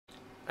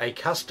a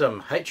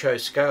custom HO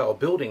scale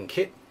building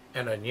kit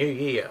and a new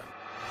year.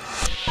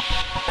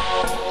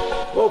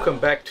 Welcome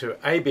back to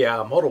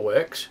ABR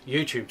Modelworks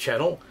YouTube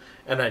channel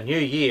and a new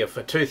year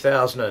for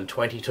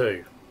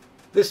 2022.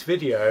 This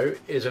video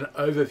is an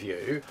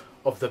overview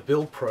of the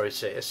build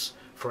process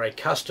for a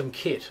custom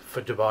kit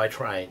for Dubai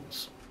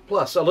trains.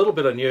 Plus a little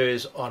bit of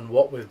news on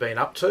what we've been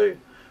up to,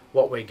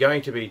 what we're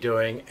going to be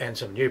doing and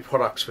some new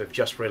products we've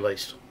just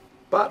released.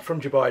 Bart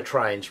from Dubai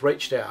Trains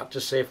reached out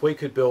to see if we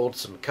could build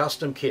some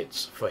custom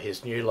kits for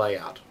his new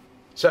layout.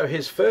 So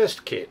his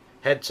first kit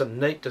had some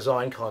neat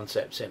design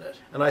concepts in it,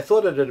 and I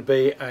thought it'd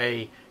be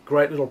a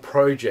great little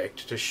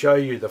project to show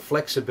you the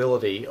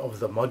flexibility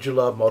of the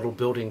Modular Model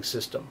Building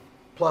System.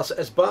 Plus,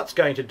 as Bart's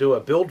going to do a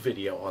build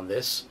video on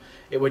this,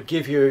 it would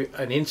give you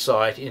an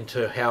insight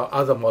into how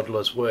other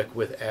modelers work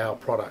with our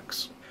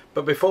products.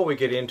 But before we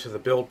get into the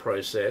build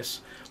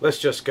process, let's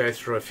just go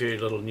through a few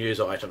little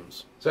news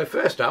items. So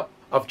first up,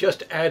 I've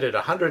just added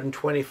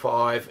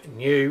 125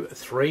 new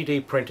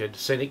 3D printed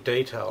scenic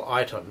detail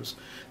items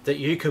that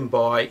you can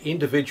buy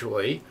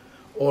individually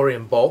or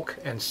in bulk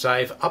and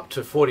save up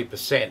to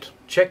 40%.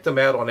 Check them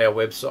out on our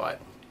website.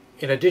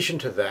 In addition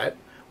to that,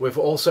 we've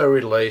also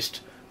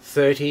released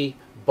 30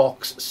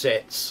 box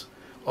sets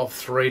of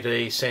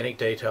 3D scenic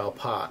detail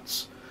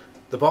parts.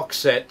 The box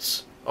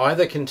sets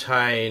either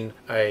contain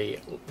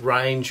a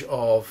range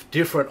of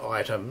different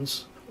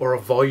items or a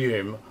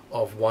volume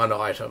of one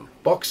item.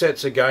 Box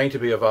sets are going to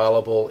be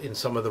available in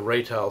some of the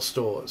retail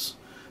stores,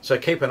 so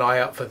keep an eye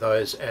out for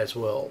those as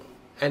well.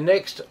 And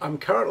next, I'm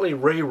currently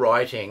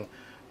rewriting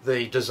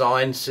the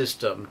design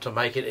system to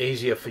make it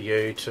easier for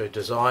you to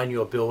design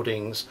your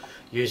buildings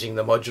using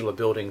the modular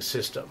building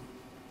system.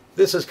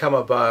 This has come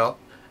about,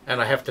 and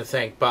I have to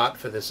thank Bart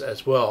for this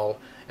as well,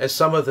 as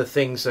some of the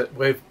things that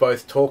we've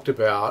both talked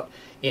about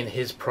in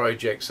his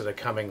projects that are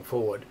coming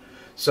forward.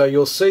 So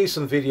you'll see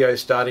some videos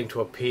starting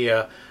to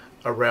appear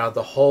around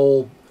the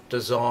whole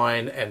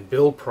design and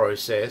build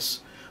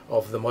process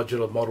of the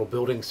modular model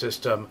building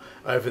system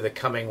over the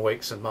coming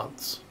weeks and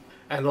months.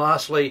 And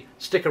lastly,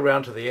 stick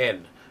around to the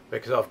end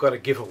because I've got a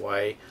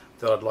giveaway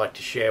that I'd like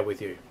to share with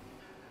you.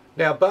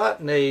 Now,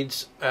 Bart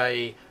needs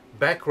a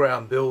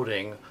background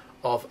building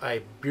of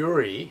a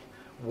brewery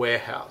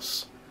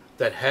warehouse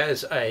that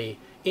has a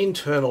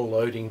internal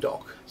loading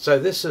dock. So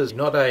this is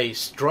not a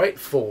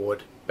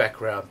straightforward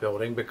background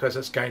building because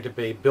it's going to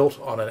be built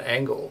on an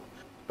angle.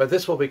 But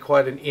this will be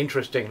quite an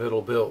interesting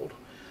little build,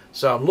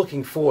 so I'm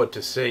looking forward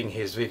to seeing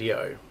his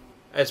video.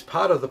 As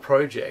part of the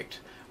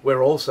project,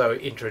 we're also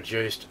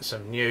introduced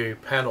some new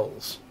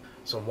panels,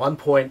 some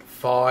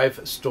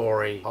 1.5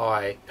 story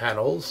high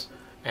panels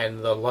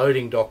and the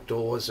loading dock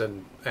doors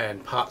and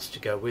parts to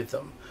go with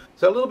them.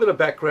 So a little bit of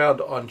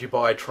background on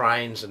Dubai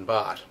Trains and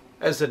Bart.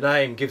 As the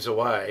name gives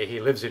away, he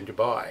lives in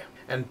Dubai,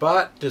 and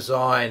Bart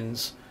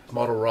designs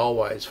model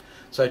railways.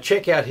 So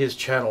check out his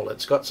channel,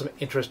 it's got some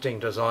interesting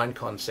design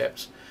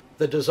concepts.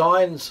 The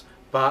designs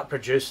Bart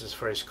produces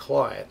for his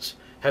clients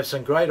have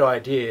some great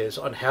ideas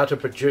on how to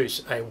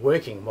produce a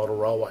working model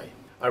railway.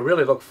 I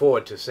really look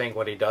forward to seeing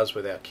what he does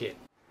with our kit.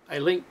 A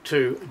link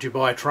to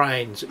Dubai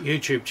Trains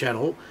YouTube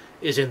channel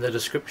is in the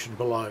description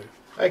below.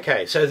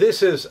 Okay, so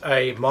this is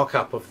a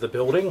mock-up of the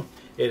building.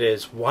 It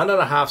is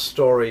 1.5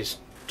 stories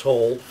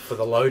tall for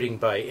the loading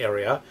bay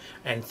area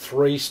and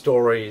 3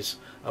 stories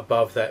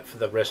above that for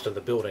the rest of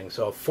the building.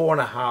 So a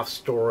 4.5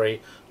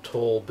 story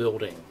tall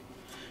building.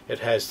 It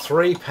has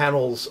 3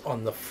 panels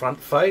on the front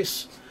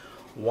face,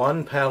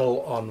 1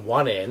 panel on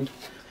one end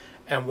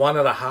and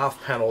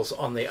 1.5 panels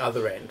on the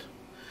other end,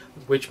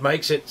 which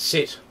makes it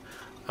sit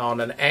on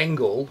an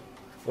angle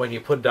when you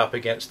put it up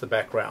against the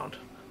background.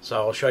 So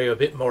I'll show you a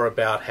bit more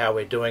about how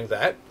we're doing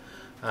that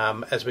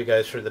as we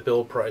go through the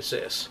build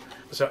process.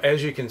 So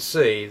as you can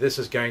see, this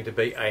is going to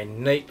be a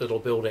neat little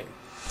building.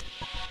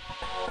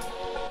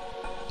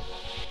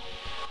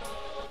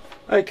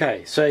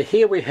 Okay, so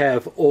here we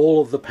have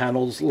all of the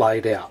panels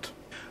laid out.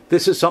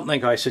 This is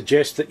something I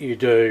suggest that you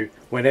do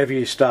whenever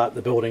you start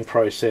the building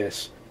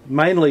process,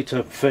 mainly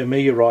to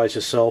familiarise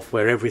yourself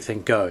where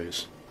everything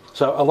goes.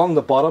 So along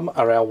the bottom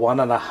are our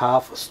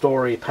 1.5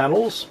 story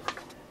panels,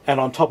 and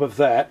on top of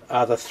that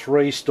are the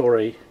 3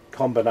 story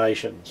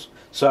combinations.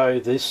 So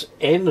this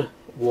end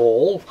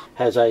wall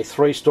has a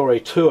 3 story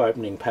 2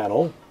 opening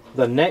panel.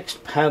 The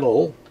next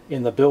panel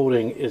in the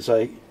building is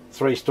a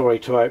 3 story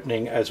 2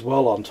 opening as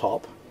well on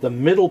top. The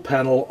middle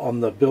panel on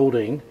the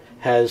building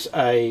has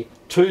a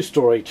 2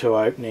 story 2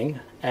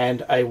 opening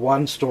and a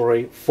 1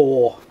 story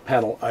 4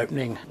 panel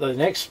opening. The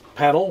next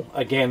panel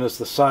again is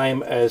the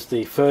same as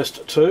the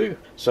first 2,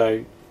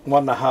 so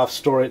 1.5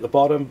 story at the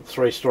bottom,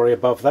 3 story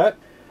above that.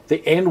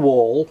 The end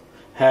wall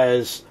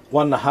has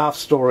 1.5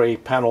 story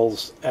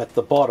panels at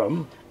the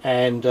bottom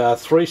and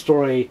 3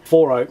 story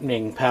 4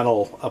 opening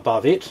panel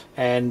above it,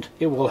 and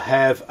it will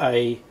have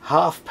a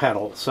half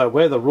panel, so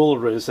where the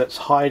ruler is, that's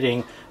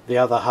hiding the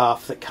other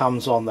half that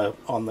comes on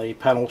the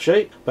panel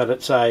sheet, but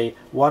it's a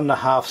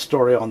 1.5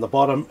 story on the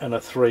bottom and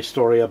a 3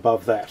 story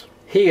above that.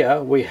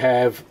 Here we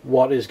have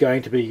what is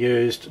going to be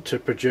used to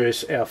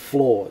produce our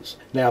floors.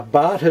 Now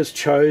Bart has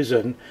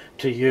chosen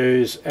to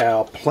use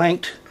our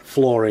planked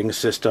flooring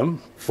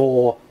system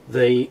for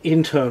the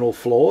internal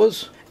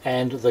floors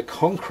and the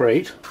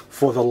concrete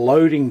for the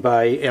loading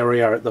bay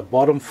area at the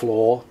bottom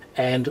floor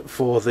and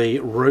for the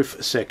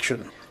roof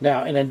section.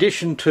 Now, in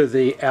addition to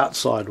the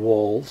outside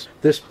walls,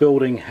 this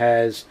building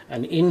has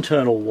an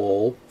internal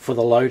wall for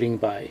the loading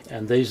bay,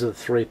 and these are the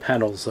 3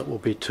 panels that will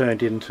be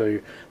turned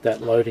into that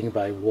loading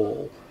bay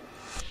wall.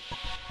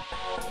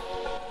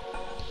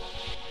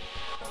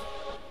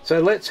 So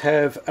let's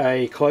have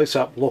a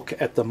close-up look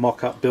at the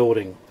mock-up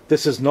building.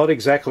 This is not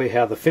exactly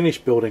how the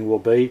finished building will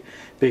be,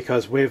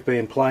 because we've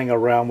been playing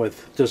around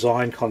with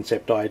design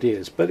concept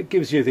ideas, but it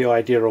gives you the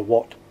idea of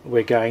what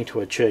we're going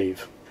to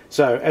achieve.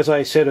 So as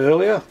I said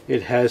earlier,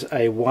 it has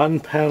a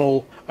 1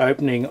 panel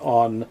opening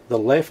on the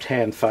left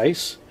hand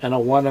face and a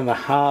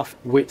 1.5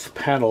 width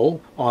panel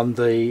on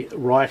the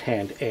right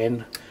hand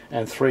end,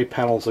 and 3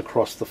 panels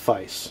across the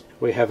face.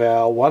 We have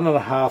our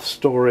 1.5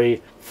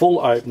 story full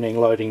opening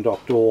loading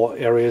dock door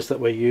areas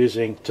that we're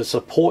using to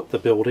support the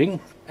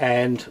building,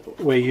 and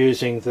we're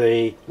using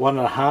the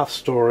 1.5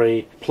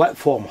 story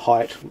platform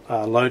height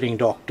loading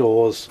dock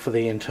doors for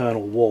the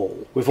internal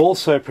wall. We've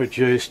also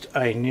produced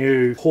a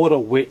new 1/4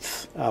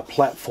 width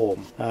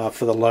platform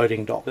for the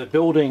loading dock. The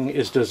building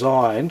is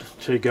designed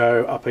to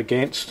go up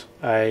against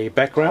a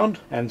background,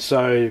 and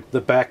so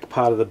the back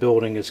part of the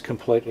building is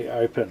completely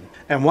open.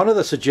 And one of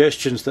the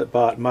suggestions that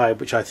Bart made,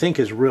 which I think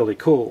is really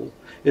cool,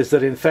 is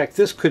that in fact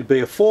this could be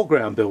a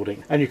foreground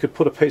building, and you could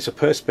put a piece of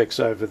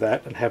perspex over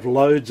that and have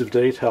loads of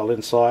detail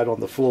inside on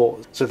the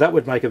floors. So that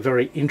would make a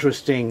very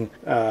interesting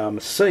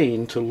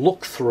scene to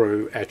look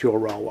through at your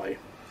railway.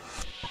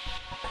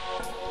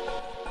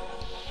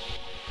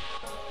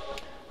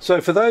 So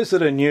for those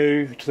that are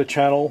new to the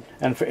channel,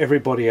 and for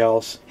everybody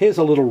else, here's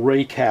a little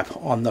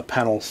recap on the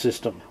panel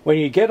system. When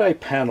you get a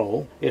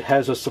panel, it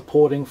has a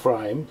supporting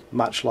frame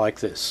much like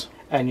this,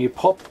 and you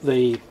pop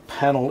the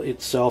panel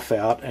itself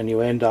out and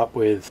you end up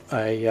with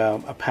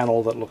a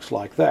panel that looks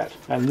like that.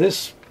 And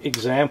this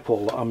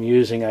example, I'm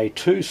using a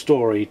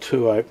 2-story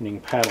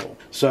 2-opening panel.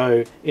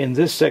 So in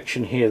this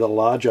section here, the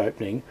large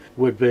opening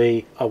would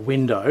be a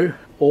window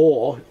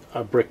or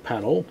a brick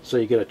panel, so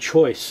you get a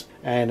choice,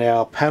 and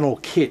our panel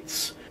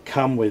kits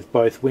come with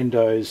both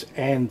windows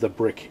and the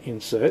brick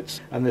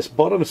inserts, and this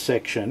bottom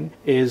section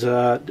is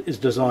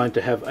designed to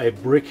have a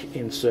brick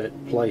insert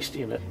placed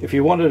in it. If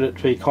you wanted it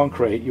to be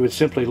concrete, you would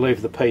simply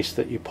leave the piece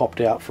that you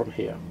popped out from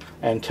here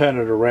and turn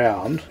it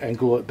around and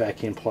glue it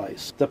back in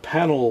place. The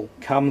panel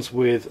comes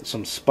with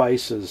some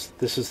spaces.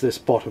 This is this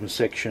bottom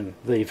section.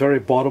 The very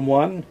bottom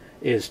one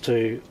is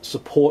to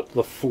support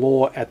the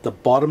floor at the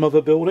bottom of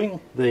a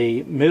building.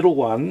 The middle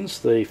ones,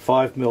 the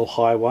 5mm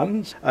high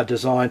ones, are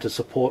designed to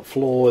support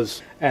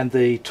floors, and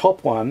the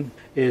top one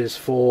is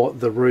for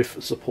the roof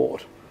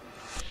support.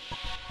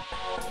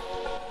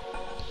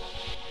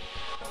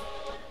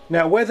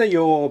 Now, whether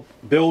you're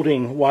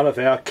building one of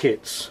our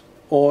kits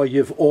or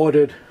you've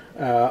ordered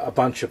a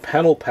bunch of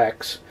panel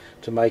packs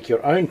to make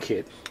your own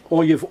kit,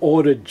 or you've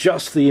ordered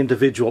just the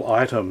individual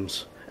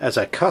items as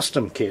a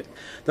custom kit,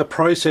 the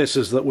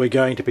processes that we're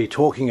going to be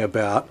talking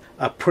about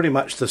are pretty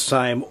much the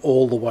same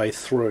all the way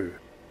through.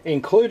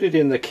 Included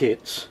in the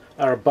kits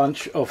are a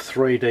bunch of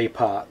 3D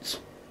parts.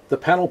 The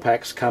panel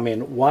packs come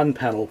in 1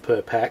 panel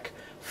per pack,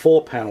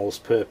 4 panels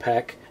per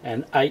pack,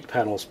 and 8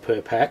 panels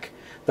per pack.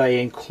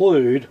 They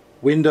include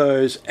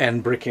windows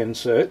and brick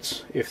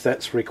inserts if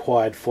that's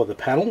required for the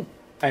panel.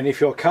 And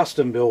if you're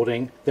custom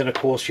building, then of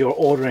course you're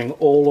ordering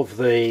all of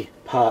the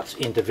parts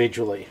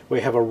individually. We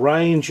have a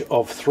range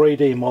of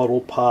 3D model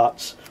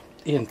parts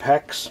in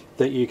packs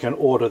that you can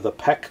order the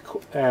pack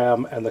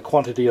and the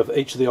quantity of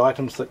each of the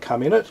items that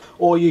come in it,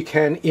 or you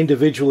can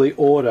individually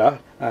order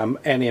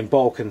and in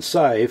bulk and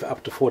save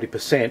up to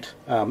 40%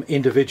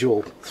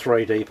 individual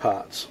 3D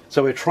parts.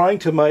 So we're trying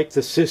to make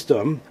the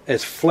system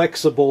as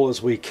flexible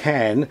as we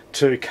can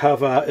to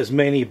cover as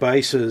many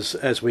bases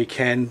as we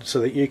can, so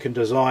that you can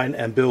design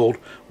and build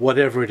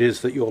whatever it is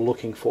that you're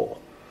looking for.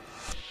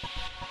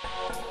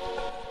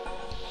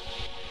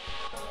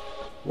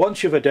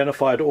 Once you've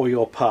identified all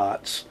your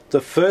parts,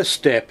 the first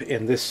step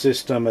in this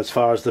system as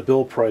far as the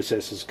build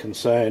process is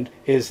concerned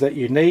is that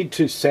you need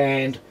to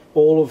sand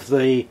all of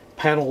the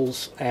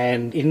panels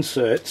and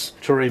inserts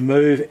to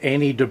remove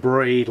any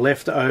debris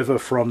left over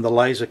from the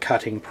laser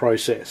cutting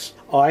process.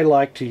 I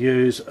like to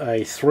use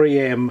a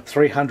 3M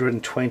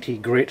 320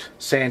 grit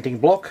sanding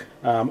block.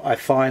 I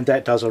find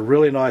that does a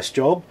really nice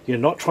job. You're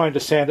not trying to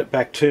sand it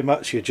back too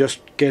much, you're just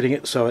getting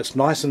it so it's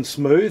nice and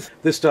smooth.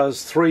 This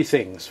does 3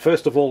 things.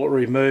 First of all, it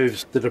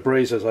removes the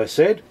debris, as I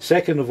said.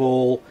 Second of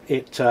all,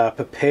 it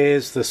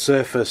prepares the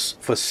surface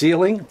for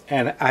sealing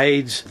and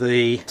aids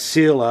the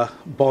sealer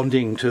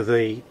bonding to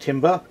the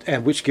timber,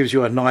 and which gives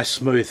you a nice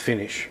smooth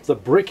finish. The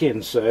brick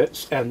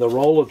inserts and the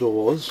roller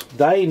doors,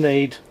 they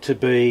need to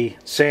be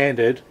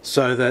sanded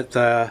so that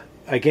the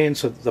again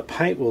so that the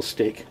paint will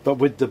stick. But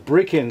with the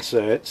brick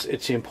inserts,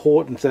 it's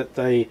important that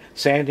the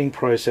sanding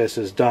process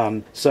is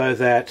done so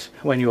that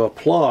when you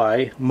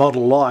apply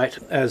Model Light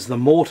as the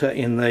mortar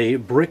in the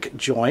brick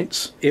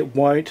joints, it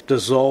won't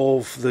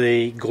dissolve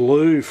the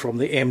glue from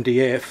the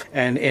MDF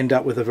and end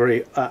up with a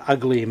very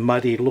ugly,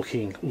 muddy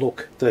looking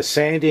look. The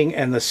sanding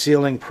and the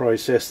sealing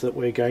process that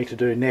we're going to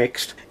do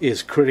next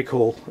is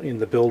critical in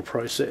the build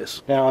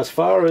process. Now, as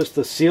far as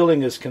the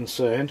sealing is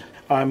concerned,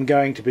 I'm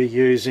going to be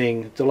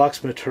using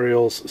Deluxe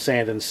Materials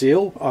Sand and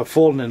Seal. I've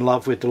fallen in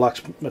love with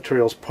Deluxe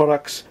Materials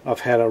products. I've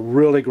had a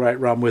really great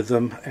run with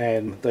them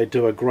and they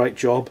do a great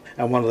job.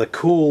 And one of the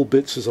cool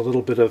bits, as a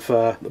little bit of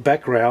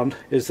background,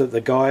 is that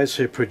the guys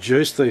who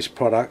produce these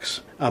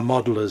products are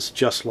modelers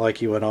just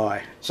like you and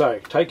I.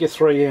 So take your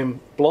 3M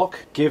block,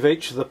 give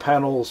each of the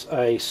panels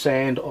a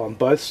sand on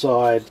both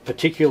sides,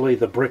 particularly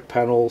the brick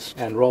panels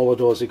and roller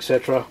doors,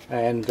 etc.,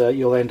 and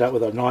you'll end up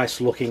with a nice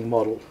looking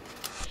model.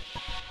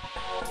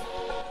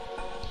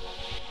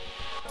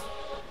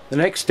 The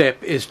next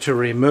step is to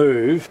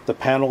remove the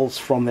panels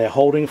from their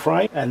holding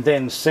frame and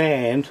then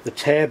sand the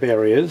tab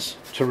areas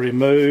to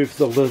remove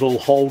the little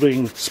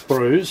holding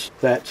sprues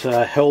that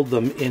held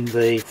them in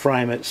the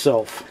frame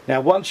itself. Now,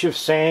 once you've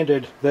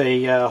sanded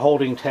the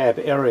holding tab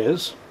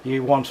areas,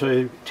 you want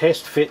to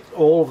test fit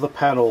all of the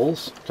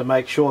panels to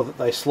make sure that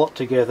they slot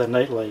together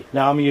neatly.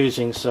 Now, I'm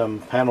using some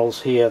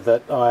panels here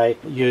that I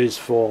use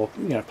for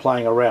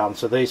playing around,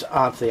 so these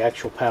aren't the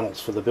actual panels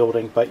for the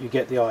building, but you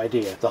get the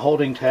idea. The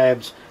holding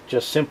tabs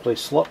just simply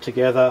slot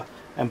together,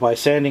 and by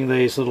sanding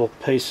these little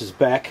pieces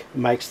back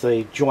makes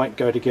the joint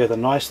go together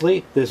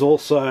nicely. There's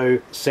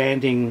also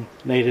sanding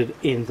needed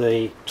in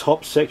the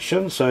top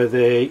section, so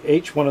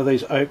each one of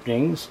these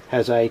openings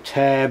has a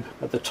tab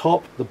at the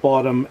top, the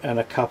bottom, and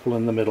a couple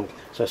in the middle.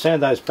 So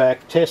sand those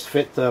back, test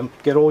fit them,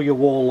 get all your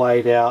wall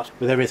laid out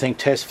with everything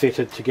test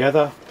fitted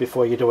together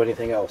before you do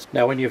anything else.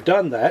 Now, when you've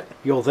done that,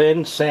 you'll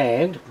then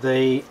sand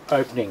the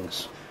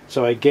openings.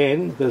 So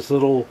again, there's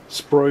little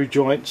sprue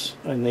joints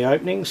in the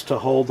openings to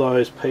hold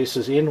those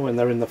pieces in when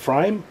they're in the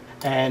frame,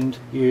 and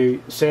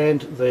you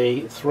sand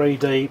the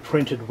 3D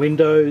printed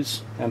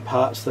windows and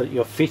parts that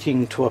you're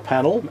fitting to a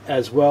panel,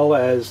 as well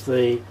as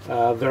the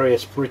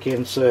various brick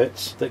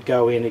inserts that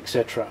go in,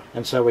 etc.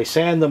 And so we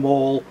sand them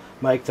all,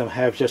 make them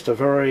have just a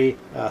very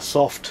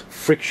soft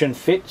friction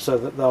fit so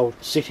that they'll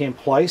sit in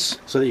place,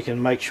 so that you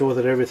can make sure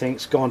that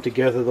everything's gone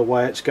together the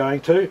way it's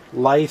going to.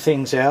 Lay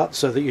things out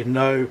so that you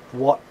know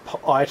what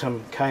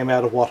item came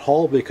out of what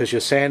hole, because you're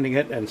sanding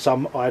it and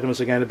some items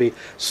are going to be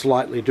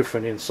slightly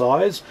different in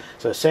size.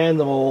 So sand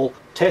them all,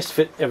 test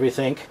fit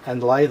everything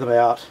and lay them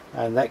out,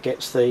 and that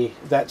gets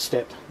that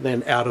step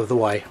then out of the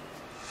way.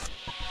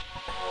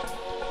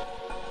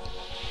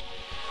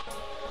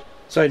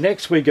 So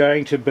next we're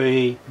going to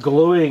be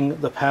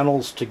gluing the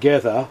panels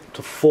together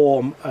to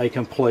form a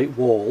complete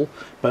wall,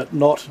 but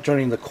not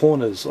joining the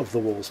corners of the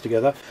walls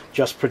together,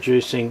 just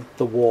producing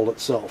the wall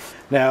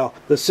itself. Now,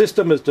 the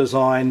system is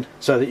designed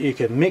so that you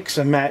can mix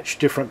and match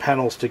different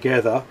panels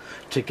together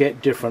to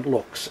get different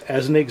looks.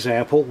 As an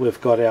example,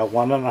 we've got our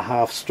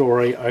 1.5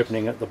 story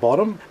opening at the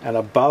bottom, and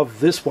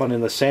above this one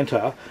in the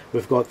center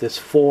we've got this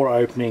 4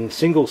 opening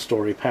single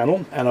story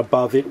panel, and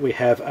above it we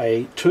have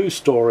a 2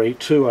 story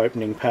 2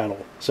 opening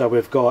panel. So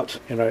we've got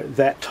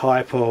that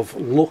type of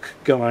look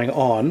going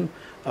on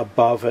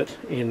above it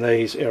in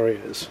these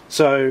areas.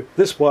 So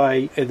this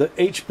way,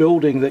 each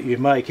building that you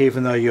make,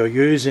 even though you're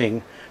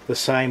using the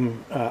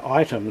same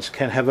items,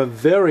 can have a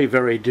very,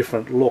 very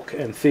different look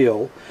and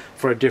feel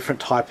for a different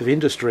type of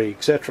industry,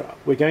 etc.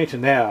 We're going to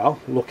now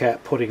look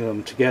at putting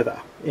them together.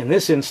 In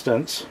this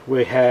instance,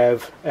 we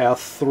have our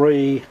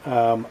 3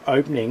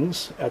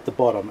 openings at the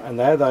bottom, and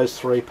they're those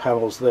 3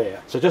 panels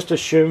there. So just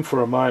assume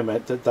for a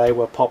moment that they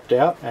were popped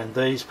out, and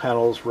these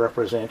panels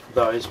represent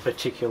those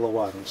particular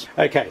ones.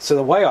 Okay, so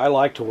the way I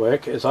like to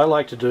work is I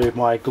like to do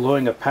my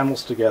gluing of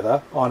panels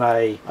together on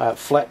a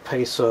flat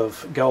piece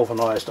of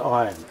galvanized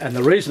iron. And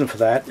the reason for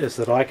that is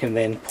that I can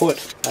then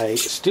put a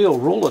steel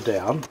ruler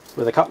down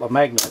with a couple of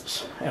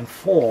magnets and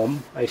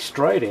form a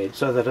straight edge,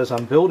 so that as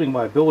I'm building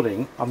my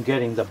building, I'm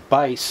getting the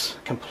base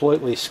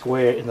completely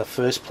square in the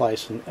first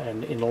place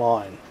and in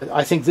line.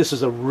 I think this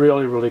is a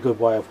really, really good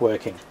way of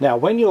working. Now,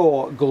 when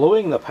you're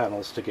gluing the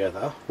panels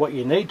together, what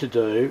you need to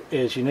do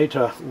is you need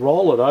to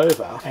roll it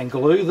over and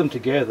glue them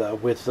together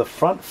with the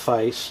front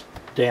face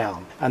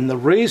down. And the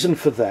reason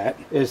for that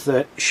is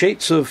that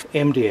sheets of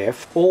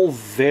MDF all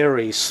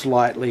vary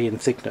slightly in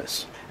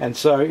thickness. And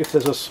so if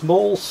there's a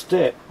small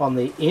step on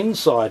the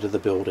inside of the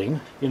building,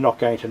 you're not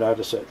going to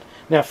notice it.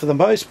 Now, for the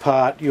most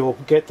part, you'll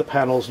get the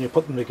panels and you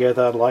put them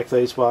together like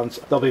these ones.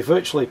 They'll be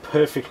virtually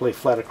perfectly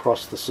flat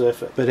across the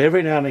surface. But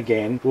every now and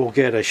again, we'll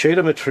get a sheet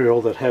of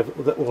material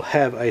that will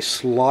have a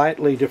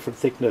slightly different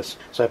thickness.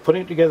 So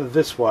putting it together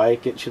this way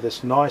gets you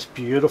this nice,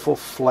 beautiful,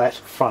 flat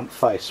front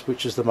face,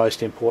 which is the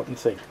most important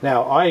thing.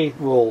 Now, I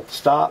will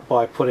start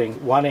by putting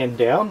one end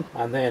down,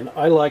 and then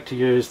I like to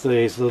use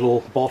these little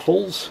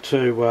bottles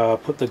to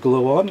put the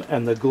glue on.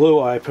 And the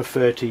glue I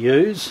prefer to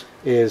use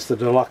is the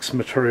Deluxe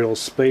Materials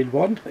Speed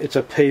Wand. It's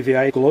a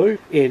PVA glue.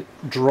 It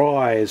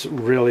dries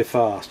really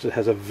fast. It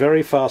has a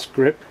very fast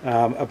grip,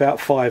 about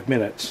 5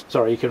 minutes.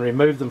 Sorry, you can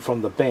remove them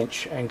from the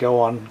bench and go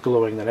on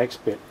gluing the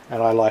next bit,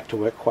 and I like to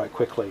work quite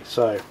quickly.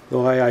 So the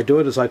way I do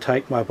it is I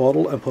take my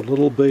bottle and put a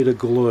little bead of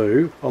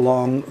glue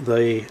along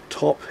the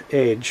top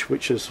edge,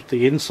 which is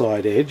the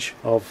inside edge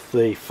of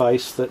the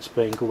face that's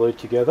being glued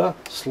together,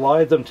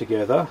 slide them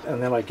together,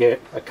 and then I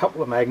get a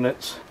couple of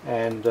magnets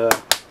and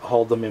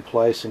hold them in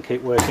place and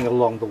keep working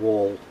along the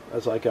wall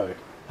as I go.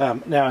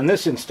 Now in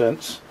this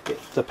instance,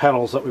 the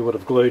panels that we would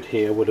have glued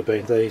here would have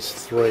been these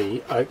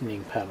 3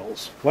 opening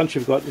panels. Once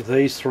you've got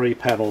these 3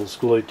 panels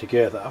glued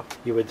together,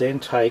 you would then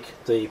take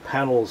the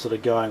panels that are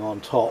going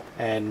on top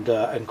and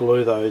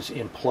glue those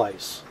in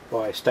place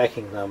by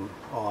stacking them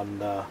on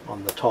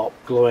the top,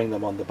 gluing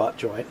them on the butt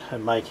joint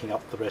and making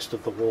up the rest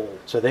of the wall.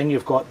 So then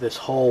you've got this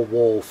whole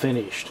wall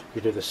finished.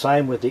 You do the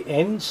same with the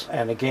ends,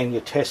 and again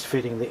you're test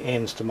fitting the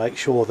ends to make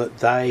sure that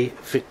they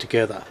fit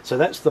together. So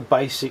that's the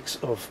basics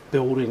of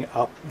building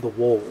up the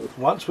wall.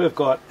 Once we've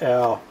got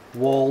our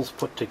walls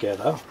put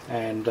together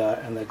and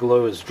the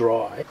glue is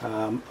dry,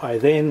 I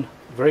then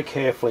very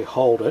carefully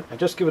hold it and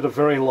just give it a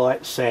very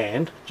light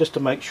sand, just to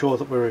make sure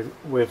that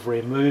we're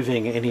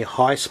removing any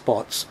high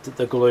spots that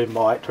the glue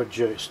might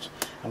produce.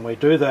 And we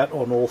do that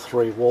on all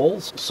 3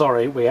 walls.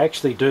 Sorry, we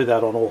actually do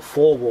that on all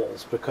 4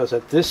 walls, because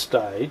at this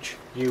stage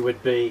you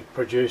would be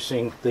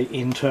producing the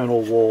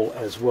internal wall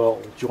as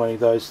well, joining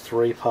those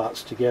 3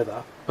 parts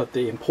together. But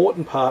the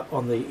important part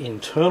on the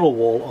internal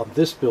wall on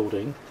this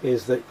building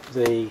is that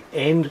the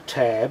end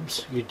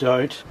tabs, you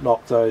don't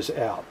knock those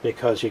out,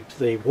 because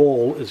the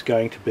wall is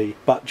going to be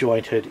butt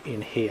jointed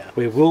in here.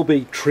 We will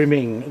be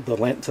trimming the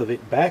length of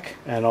it back,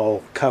 and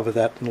I'll cover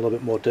that in a little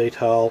bit more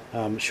detail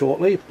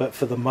shortly, but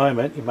for the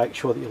moment you make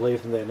sure that you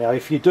leave them there. Now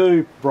if you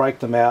do break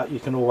them out, you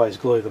can always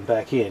glue them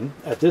back in.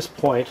 At this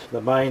point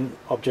the main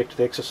object of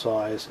the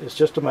exercise is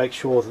just to make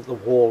sure that the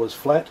wall is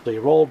flat. So you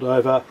rolled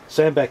over,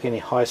 sand back any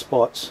high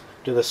spots,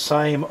 do the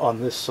same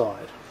on this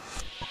side.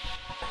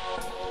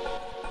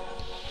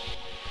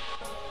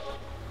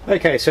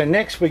 Okay, so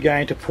next we're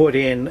going to put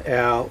in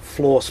our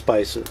floor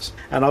spaces,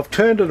 and I've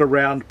turned it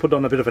around, put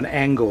on a bit of an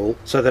angle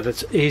so that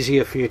it's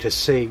easier for you to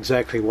see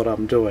exactly what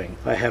I'm doing.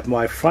 I have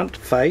my front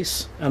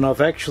face, and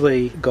I've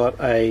actually got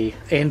a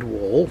end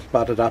wall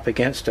butted up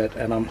against it,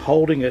 and I'm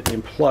holding it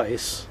in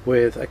place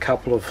with a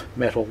couple of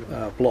metal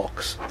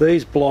blocks.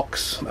 These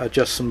blocks are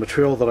just some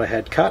material that I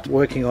had cut,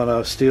 working on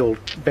a steel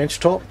bench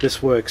top.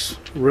 This works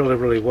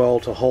really well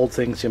to hold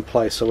things in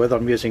place, so whether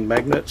I'm using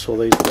magnets or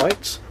these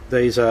weights,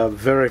 these are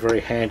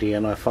very handy,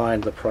 and I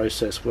find the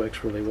process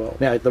works really well.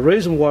 Now the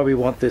reason why we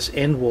want this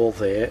end wall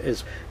there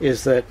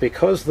is that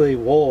because the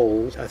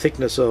wall a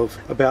thickness of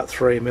about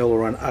 3mm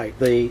or an 1/8,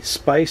 the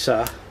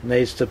spacer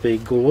needs to be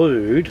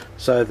glued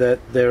so that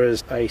there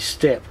is a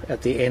step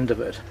at the end of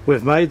it.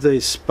 We've made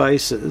these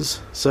spacers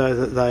so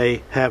that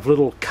they have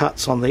little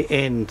cuts on the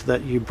end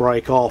that you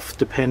break off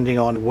depending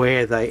on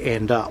where they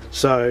end up.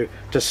 So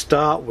to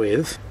start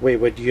with, we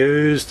would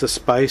use the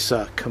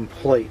spacer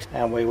complete,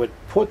 and we would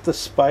put the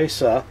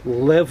spacer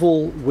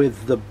level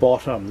with the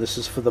bottom. This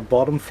is for the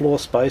bottom floor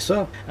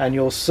spacer, and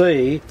you'll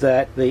see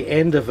that the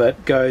end of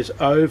it goes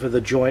over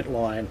the joint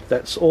line.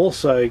 That's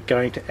also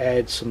going to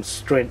add some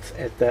strength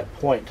at that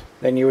point.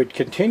 Then you would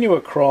continue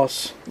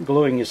across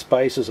gluing your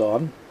spacers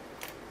on,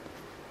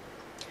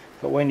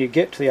 but when you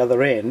get to the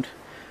other end,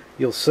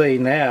 you'll see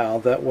now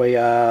that we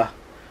are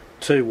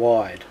too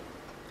wide,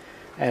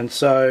 and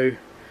so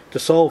to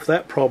solve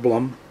that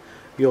problem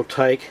you'll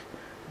take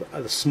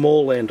the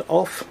small end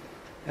off,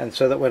 and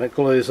so that when it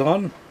glues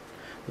on,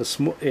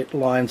 it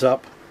lines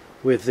up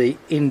with the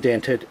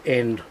indented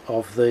end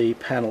of the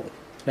panel.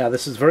 Now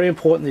this is very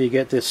important that you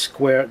get this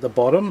square at the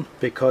bottom,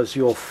 because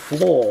your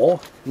floor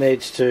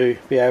needs to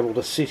be able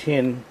to sit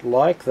in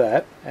like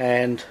that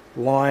and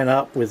line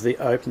up with the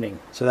opening.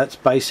 So that's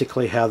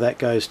basically how that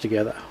goes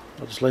together.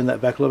 I'll just lean that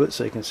back a little bit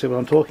so you can see what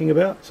I'm talking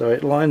about. So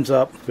it lines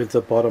up with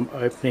the bottom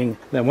opening.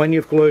 Now when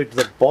you've glued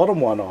the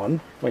bottom one on,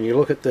 when you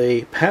look at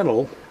the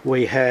panel,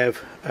 we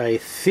have a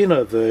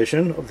thinner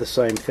version of the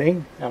same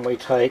thing, and we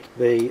take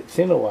the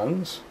thinner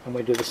ones and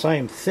we do the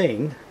same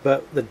thing,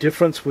 but the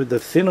difference with the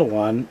thinner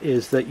one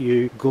is that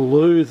you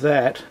glue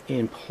that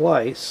in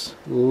place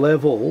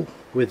level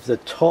with the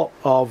top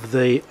of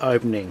the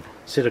opening.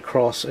 Sit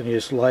across and you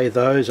just lay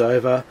those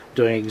over,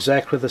 doing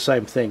exactly the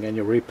same thing, and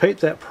you repeat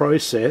that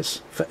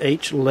process for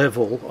each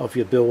level of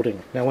your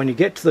building. Now when you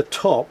get to the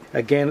top,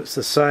 again it's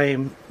the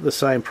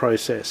same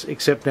process,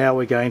 except now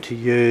we're going to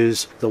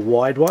use the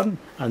wide one,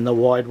 and the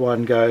wide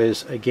one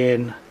goes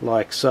again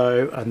like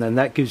so, and then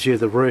that gives you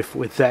the roof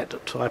with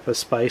that type of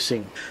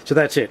spacing. So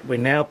that's it. We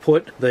now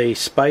put the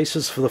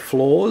spaces for the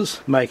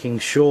floors, making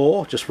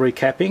sure, just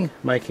recapping,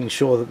 making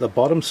sure that the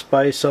bottom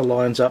spacer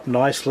lines up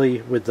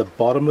nicely with the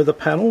bottom of the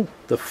panel,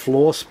 the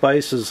floor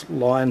spaces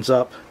lines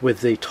up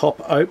with the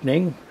top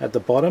opening at the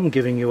bottom,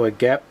 giving you a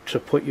gap to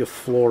put your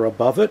floor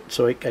above it,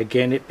 so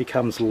again it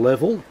becomes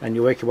level, and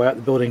you work your way up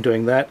the building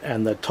doing that,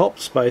 and the top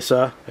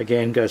spacer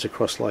again goes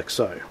across like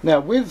so.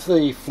 Now with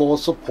the floor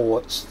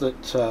supports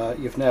that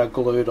you've now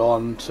glued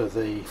on to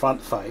the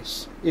front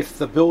face, if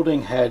the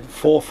building had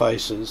 4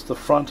 faces, the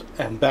front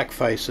and back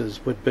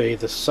faces would be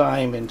the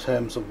same in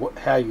terms of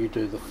how you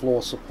do the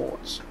floor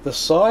supports. The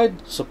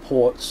side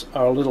supports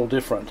are a little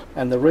different,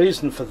 and the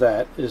reason for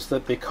that is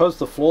that because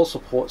the floor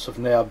supports have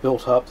now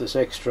built up this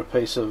extra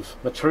piece of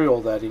material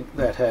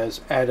that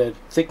has added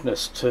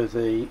thickness to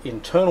the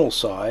internal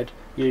side,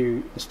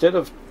 you, instead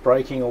of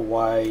breaking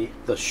away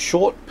the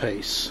short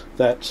piece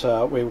that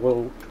we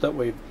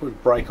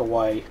would break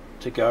away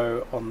to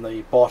go on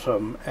the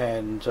bottom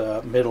and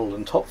middle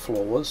and top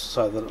floors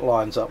so that it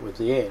lines up with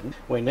the end,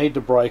 we need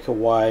to break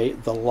away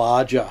the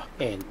larger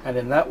end, and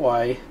in that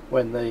way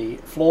when the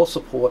floor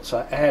supports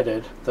are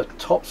added, the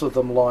tops of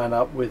them line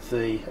up with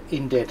the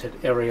indented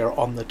area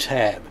on the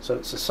tab. So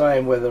it's the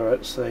same whether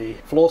it's the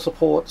floor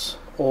supports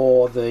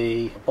or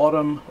the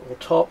bottom or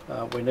top.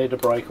 We need to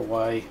break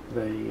away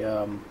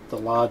the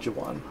larger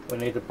one. We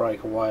need to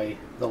break away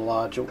the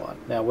larger one.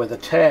 Now where the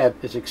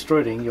tab is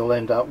extruding, you'll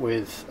end up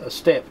with a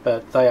step,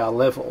 but they are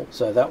level,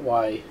 so that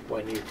way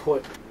when you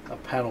put a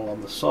panel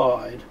on the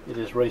side, it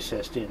is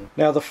recessed in.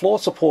 Now the floor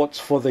supports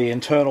for the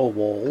internal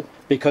wall,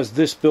 because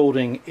this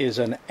building is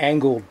an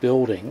angled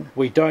building,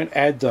 we don't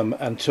add them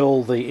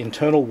until the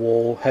internal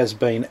wall has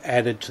been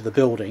added to the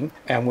building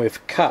and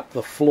we've cut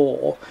the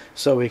floor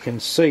so we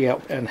can see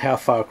out and how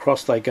far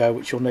across they go,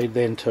 which you'll need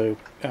then to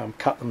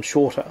cut them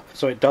shorter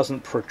so it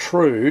doesn't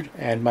protrude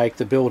and make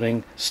the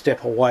building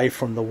step away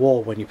from the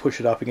wall when you push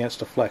it up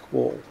against a flat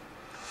wall.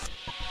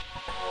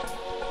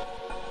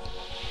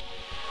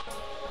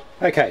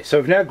 Okay, so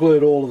we've now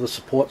glued all of the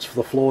supports for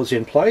the floors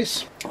in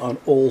place on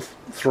all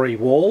 3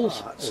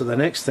 walls. So the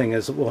next thing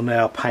is that we'll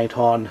now paint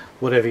on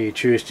whatever you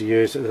choose to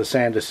use as a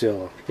sander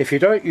sealer. If you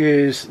don't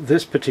use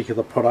this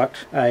particular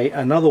product,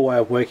 another way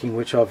of working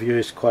which I've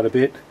used quite a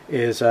bit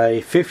is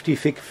a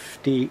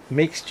 50-50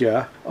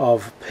 mixture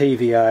of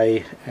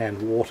PVA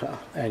and water,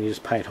 and you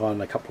just paint on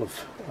a couple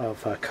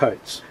of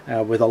coats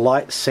with a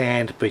light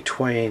sand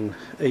between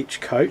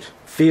each coat,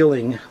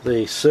 feeling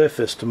the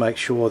surface to make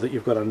sure that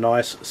you've got a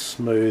nice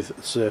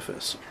smooth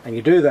surface. And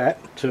you do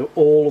that to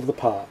all of the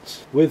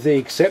parts, with the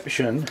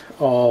exception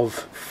of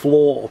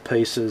floor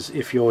pieces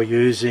if you're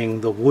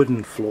using the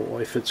wooden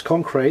floor. If it's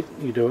concrete,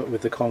 you do it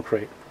with the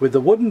concrete. With the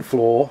wooden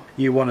floor,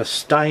 you want to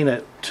stain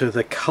it to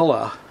the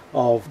colour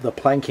of the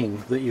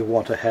planking that you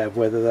want to have,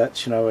 whether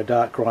that's, you know, a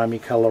dark grimy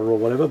colour or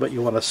whatever, but you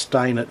want to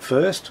stain it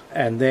first,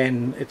 and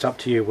then it's up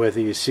to you whether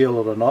you seal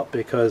it or not,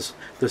 because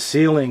the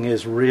sealing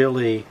is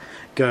really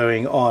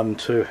going on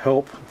to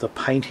help the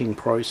painting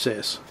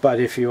process. But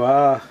if you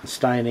are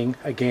staining,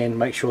 again,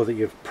 make sure that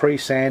you've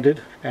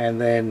pre-sanded and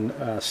then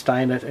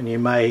stain it, and you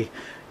may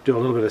do a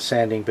little bit of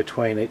sanding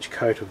between each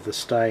coat of the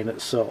stain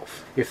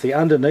itself. If the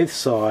underneath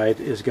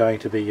side is going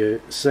to be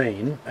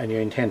seen and you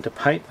intend to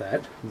paint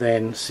that,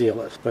 then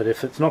seal it. But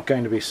if it's not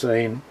going to be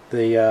seen,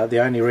 the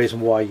only reason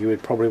why you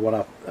would probably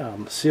want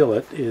to seal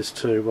it is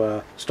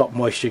to stop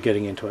moisture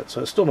getting into it.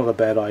 So it's still not a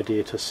bad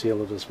idea to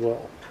seal it as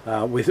well.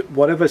 With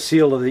whatever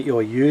sealer that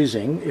you're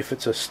using, if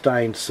it's a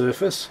stained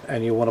surface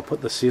and you want to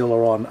put the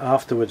sealer on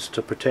afterwards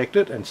to protect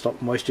it and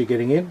stop moisture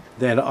getting in,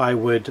 then I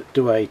would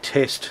do a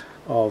test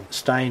of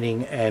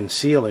staining and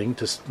sealing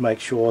to make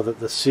sure that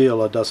the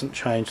sealer doesn't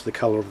change the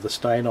colour of the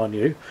stain on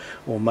you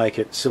or make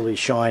it silly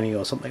shiny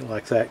or something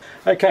like that.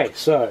 Okay,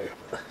 so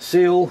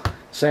seal,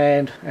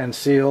 sand and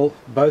seal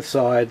both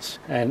sides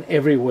and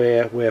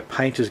everywhere where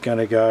paint is going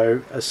to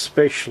go,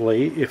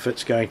 especially if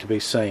it's going to be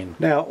seen.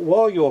 Now,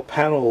 while your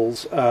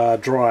panels are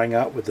drying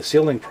up with the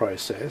sealing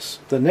process,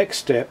 the next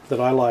step that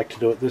I like to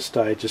do at this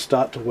stage is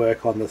start to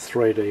work on the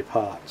 3D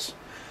parts.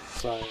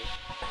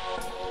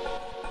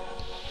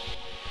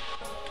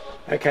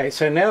 Okay,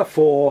 so now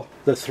for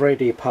the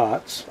 3D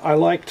parts, I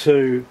like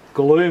to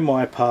glue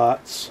my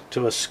parts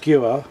to a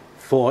skewer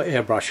for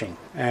airbrushing,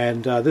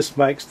 and this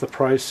makes the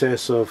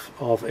process of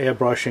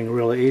airbrushing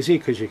really easy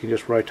because you can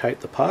just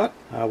rotate the part,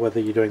 whether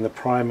you're doing the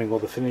priming or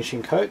the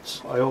finishing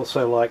coats. I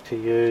also like to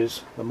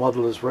use the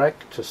modeler's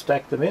rack to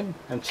stack them in,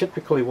 and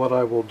typically what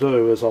I will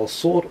do is I'll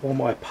sort all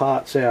my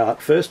parts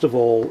out first of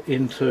all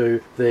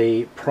into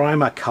the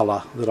primer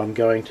colour that I'm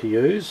going to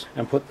use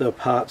and put the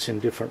parts in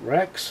different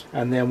racks,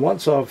 and then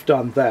once I've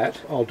done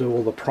that I'll do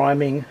all the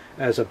priming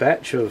as a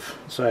batch of,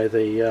 say,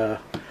 the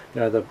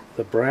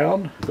the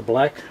brown, the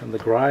black and the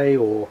grey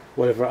or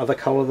whatever other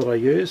colour that I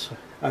use.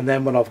 And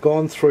then when I've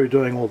gone through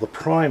doing all the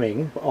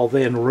priming, I'll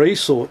then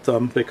resort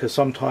them, because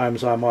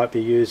sometimes I might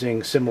be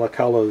using similar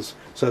colours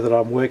so that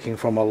I'm working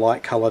from a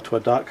light colour to a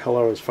dark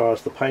colour as far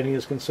as the painting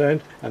is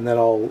concerned, and then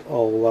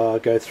I'll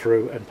go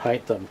through and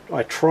paint them.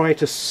 I try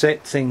to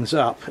set things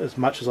up as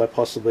much as I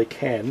possibly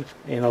can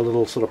in a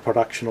little sort of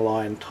production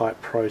line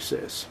type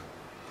process.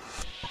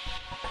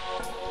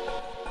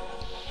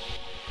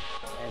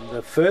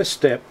 The first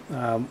step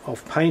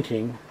of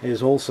painting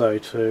is also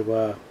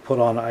to put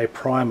on a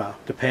primer,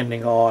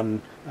 depending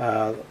on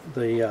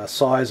the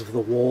size of the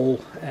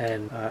wall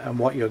and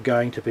what you're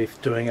going to be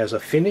doing as a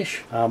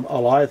finish.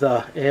 I'll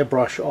either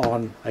airbrush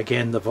on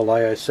again the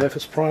Vallejo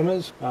surface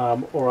primers,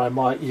 or I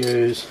might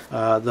use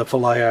the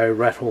Vallejo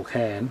rattle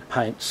can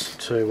paints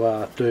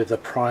to do the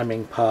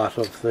priming part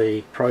of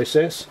the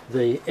process.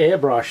 The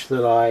airbrush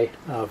that I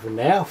have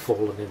now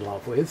fallen in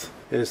love with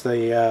is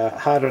the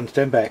Harder and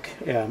Stemback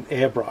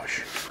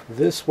airbrush.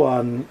 This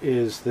one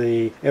is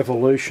the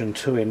Evolution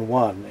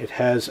 2-in-1. It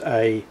has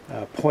a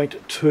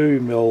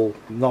 0.2mm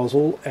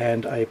nozzle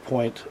and a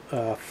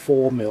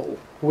 0.4mm.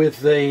 With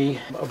the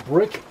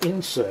brick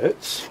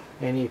inserts,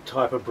 any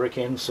type of brick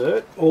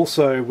insert,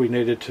 also we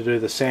needed to do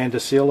the sander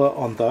sealer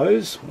on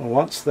those. And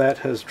once that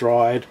has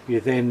dried, you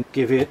then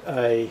give it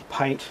a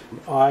paint.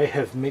 I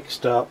have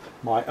mixed up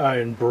my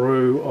own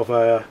brew of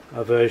a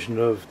version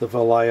of the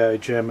Vallejo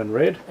German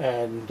Red,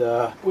 and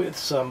with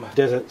some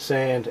desert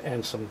sand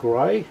and some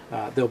grey.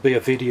 There'll be a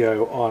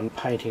video on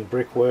painting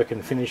brickwork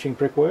and finishing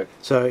brickwork.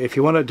 So if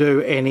you want to do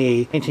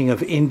any painting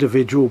of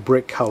individual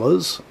brick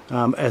colours,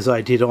 as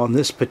I did on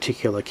this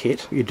particular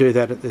kit, you do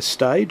that at this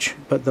stage.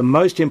 But the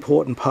most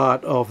important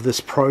part of this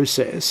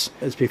process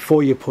is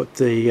before you put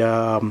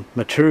the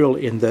material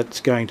in that's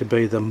going to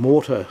be the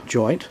mortar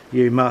joint,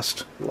 you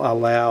must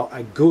allow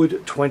a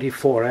good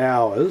 24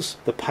 hours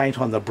the paint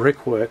on the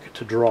brickwork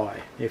to dry.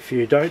 If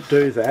you don't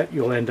do that,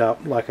 you'll end up,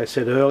 like I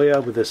said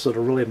earlier, with this sort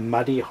of really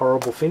muddy,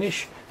 horrible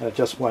finish, and it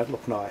just won't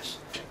look nice.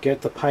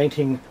 Get the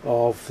painting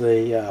of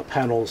the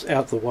panels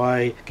out the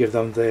way, give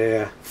them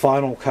their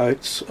final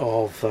coats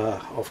of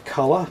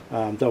colour.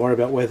 Don't worry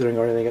about weathering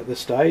or anything at this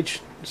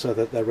stage, so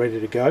that they're ready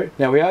to go.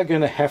 Now we are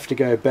going to have to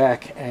go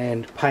back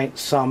and paint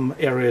some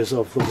areas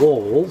of the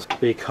walls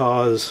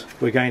because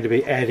we're going to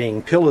be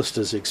adding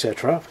pilasters,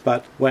 etc.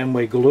 But when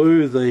we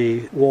glue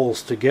the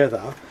walls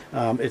together,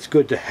 it's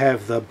good to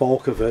have the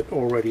bulk of it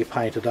already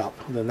painted up.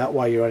 And then that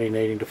way you're only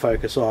needing to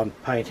focus on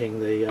painting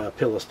the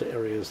pilaster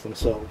areas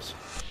themselves.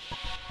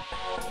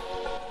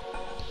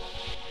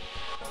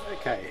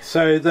 Okay,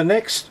 so the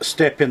next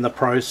step in the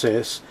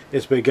process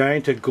is we're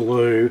going to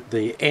glue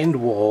the end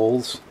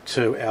walls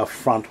to our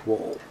front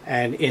wall.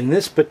 And in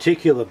this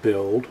particular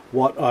build,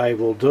 what I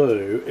will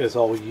do is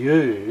I'll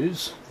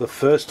use the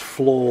first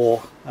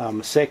floor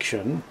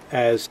section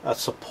as a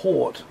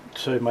support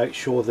to make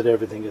sure that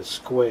everything is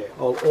square.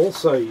 I'll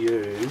also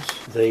use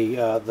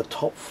the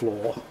top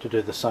floor to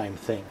do the same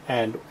thing.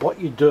 And what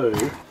you do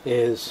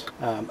is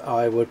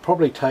I would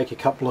probably take a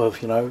couple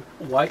of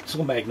weights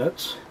or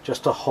magnets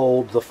just to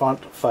hold the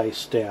front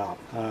face down.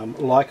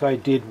 Like I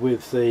did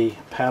with the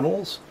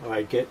panels,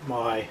 I get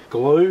my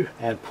glue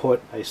and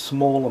put a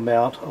small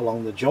amount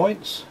along the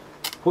joints,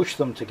 push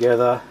them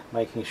together,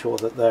 making sure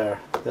that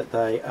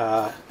they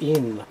are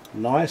in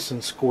nice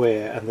and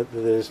square and that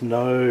there's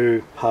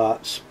no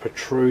parts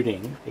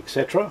protruding,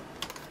 etc.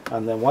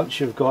 And then once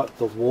you've got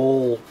the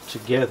wall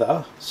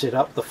together, set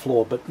up the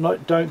floor, but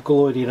don't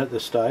glue it in at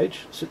this stage.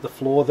 Sit the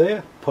floor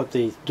there,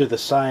 do the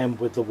same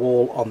with the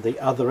wall on the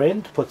other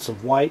end, put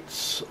some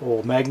weights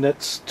or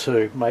magnets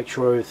to make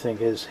sure everything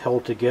is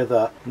held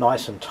together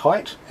nice and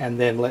tight, and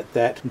then let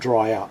that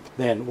dry up.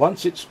 Then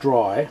once it's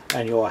dry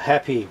and you're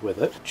happy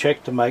with it,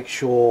 check to make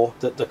sure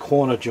that the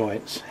corner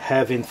joints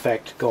have in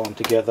fact gone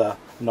together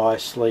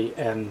nicely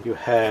and you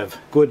have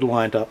good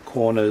lined up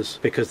corners,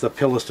 because the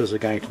pilasters are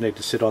going to need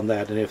to sit on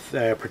that, and if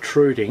they are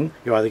protruding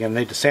you're either going to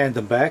need to sand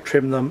them back,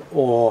 trim them,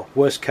 or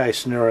worst case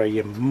scenario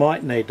you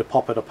might need to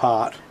pop it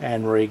apart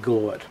and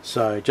re-glue it.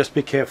 So just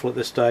be careful at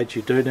this stage.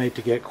 You do need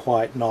to get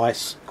quite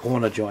nice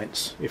corner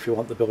joints if you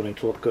want the building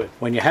to look good.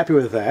 When you're happy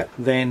with that,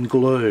 then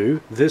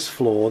glue this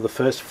floor, the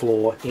first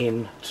floor,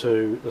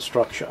 into the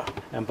structure,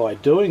 and by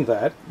doing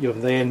that you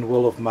then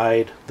will have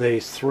made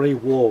these three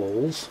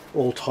walls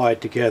all tied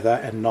together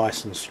and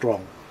nice and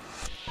strong.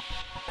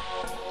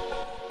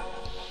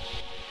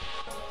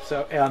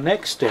 So our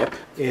next step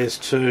is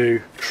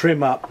to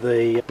trim up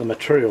the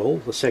material,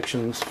 the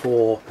sections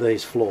for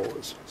these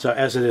floors. So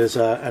as it is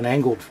an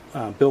angled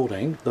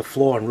building, the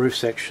floor and roof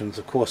sections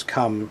of course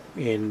come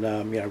in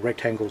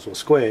rectangles or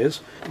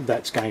squares.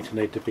 That's going to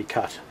need to be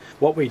cut.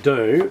 What we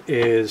do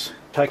is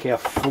take our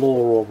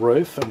floor or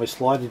roof and we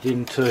slide it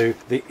into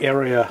the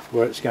area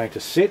where it's going to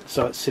sit,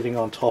 so it's sitting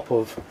on top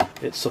of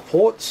its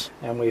supports,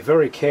 and we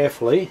very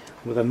carefully,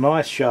 with a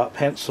nice sharp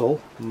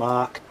pencil,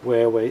 mark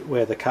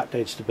where the cut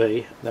needs to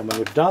be. Then when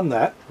we've done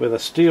that, with a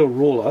steel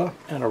ruler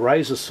and a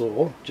razor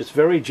saw, just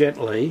very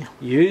gently,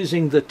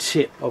 using the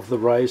tip of the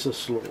razor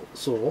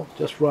saw,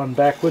 just run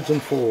backwards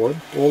and forward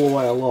all the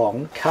way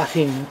along,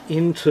 cutting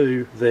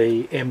into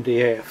the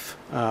MDF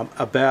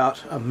about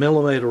 1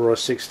 millimetre or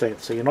 1/16.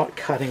 So you're not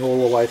cutting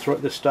all the way through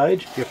at this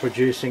stage, you're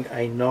producing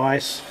a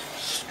nice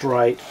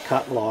straight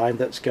cut line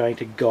that's going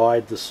to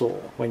guide the saw.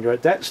 When you're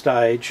at that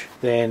stage,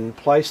 then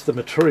place the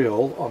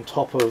material on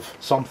top of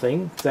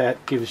something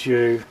that gives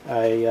you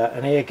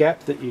an air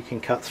gap that you can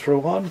cut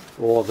through on,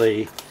 or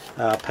the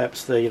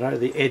perhaps the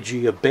the edge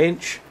of your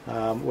bench,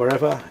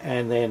 wherever,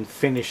 and then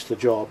finish the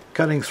job.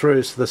 Cutting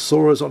through so the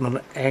saw is on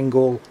an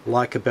angle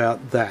like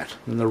about that.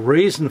 And the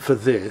reason for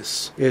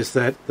this is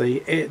that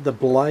the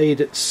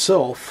blade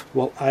itself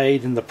will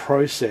aid in the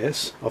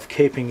process of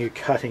keeping you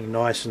cutting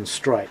nice and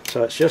straight.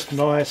 So it's just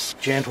nice,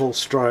 gentle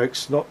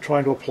strokes, not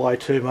trying to apply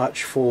too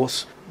much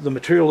force. The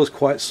material is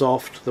quite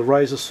soft, the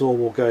razor saw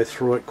will go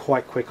through it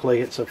quite quickly.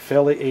 It's a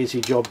fairly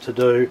easy job to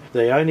do.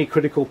 The only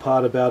critical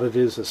part about it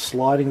is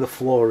sliding the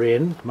floor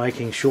in,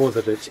 making sure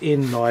that it's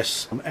in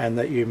nice and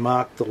that you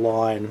mark the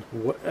line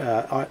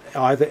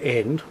either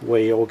end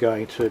where you're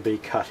going to be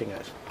cutting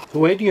it.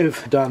 When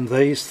you've done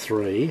these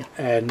three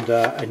and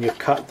you've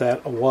cut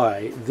that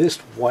away, this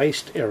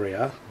waste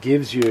area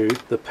gives you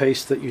the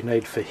piece that you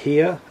need for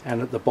here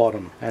and at the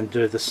bottom. And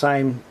do the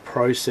same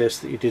process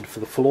that you did for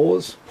the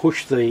floors.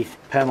 Push the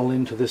panel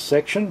into this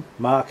section,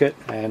 mark it,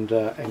 and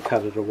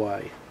cut it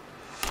away.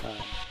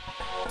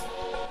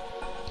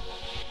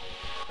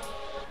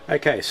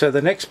 Okay, so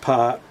the next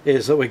part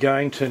is that we're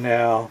going to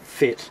now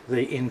fit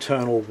the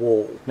internal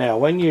wall. Now,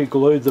 when you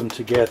glued them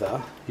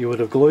together, you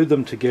would have glued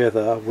them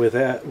together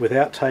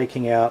without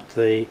taking out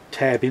the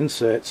tab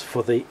inserts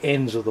for the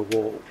ends of the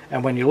wall.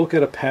 And when you look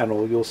at a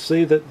panel, you'll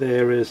see that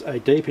there is a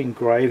deep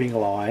engraving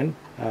line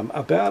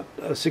about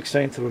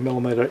 1/16 of a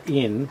millimetre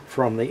in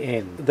from the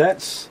end.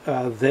 That's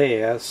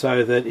there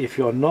so that if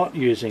you're not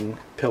using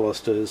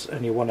pilasters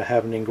and you want to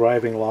have an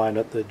engraving line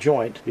at the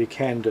joint, you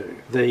can do.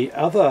 The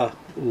other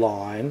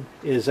line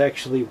is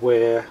actually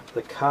where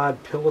the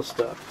card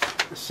pilaster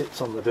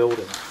sits on the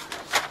building.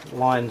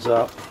 Lines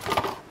up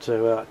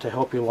to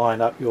help you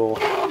line up your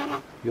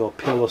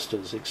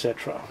pilasters,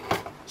 etc.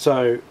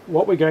 So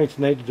what we're going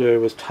to need to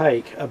do is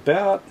take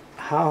about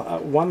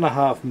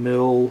 1.5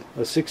 mil,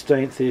 a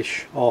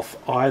 1/16-ish off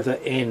either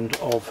end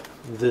of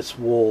this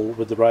wall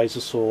with the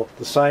razor saw,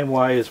 the same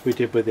way as we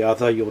did with the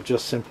other. You'll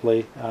just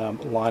simply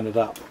line it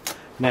up.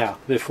 Now,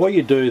 before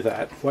you do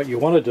that, what you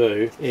want to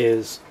do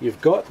is, you've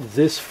got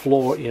this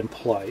floor in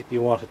place.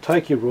 You want to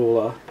take your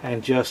ruler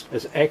and just,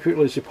 as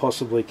accurately as you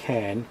possibly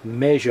can,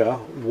 measure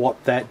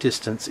what that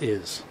distance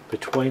is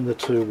between the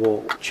two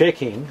walls,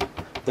 checking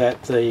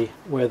that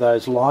where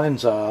those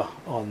lines are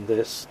on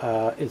this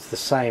is the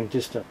same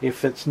distance.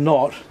 If it's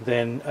not,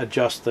 then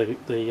adjust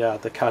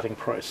the cutting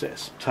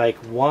process. Take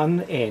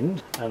one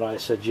end, and I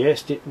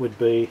suggest it would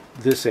be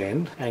this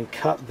end, and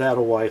cut that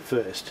away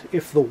first.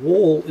 If the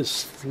wall is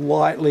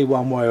slightly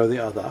one way or the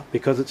other,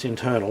 because it's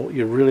internal,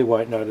 you really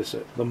won't notice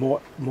it. The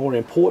more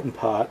important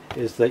part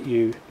is that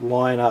you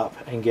line up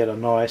and get a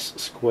nice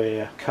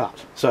square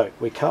cut. So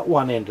we cut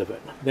one end of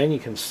it, then you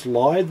can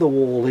slide the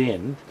wall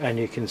in and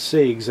you can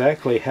see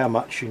exactly how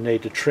much you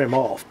need to trim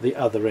off the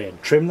other end.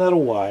 Trim that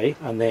away,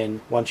 and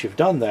then once you've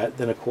done that,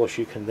 then of course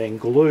you can then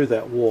glue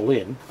that wall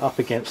in up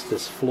against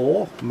this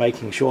floor,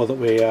 making sure that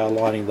we are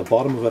lining the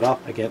bottom of it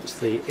up against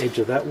the edge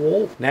of that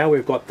wall. Now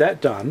we've got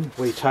that done,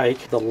 we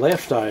take the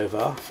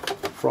leftover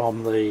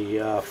from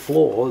the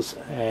floors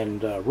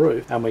and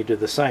roof, and we do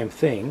the same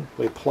thing.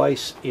 We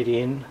place it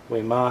in,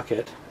 we mark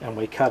it, and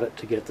we cut it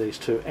to get these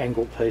two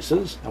angled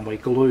pieces, and we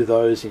glue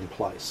those in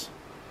place.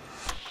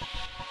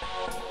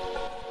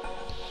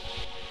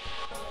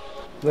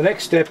 The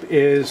next step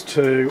is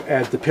to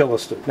add the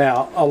pilaster.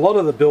 Now, a lot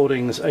of the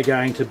buildings are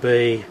going to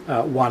be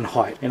one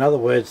height. In other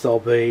words, they'll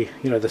be,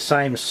 the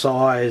same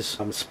size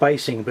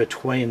spacing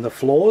between the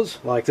floors.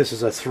 Like this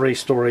is a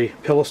 3-story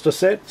pilaster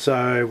set,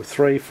 so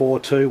 3, 4,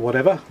 2,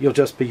 whatever. You'll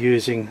just be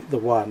using the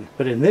one.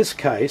 But in this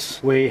case,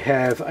 we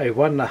have a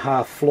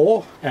 1.5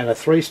 floor and a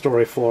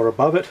 3-story floor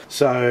above it.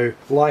 So,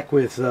 like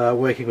with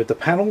working with the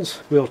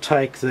panels, we'll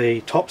take the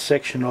top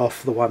section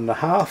off the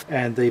 1.5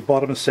 and the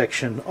bottom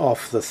section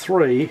off the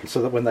 3, so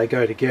that when they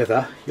go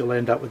together, you'll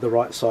end up with the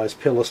right size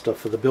pilaster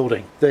for the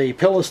building. The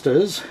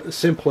pilasters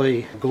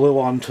simply glue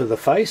onto the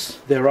face.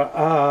 There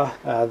are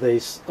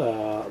these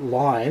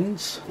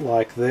lines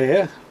like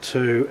there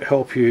to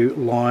help you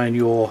line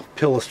your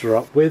pilaster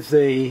up. With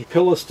the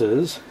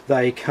pilasters,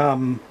 they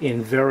come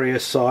in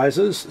various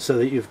sizes so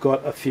that you've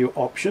got a few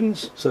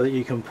options, so that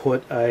you can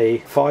put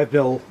a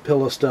 5mm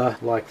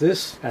pilaster like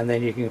this, and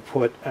then you can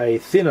put a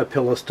thinner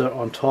pilaster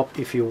on top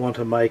if you want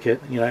to make it,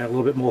 a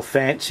little bit more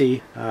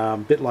fancy, a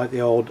bit like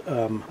the old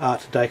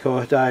Art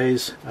Deco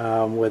days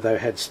where they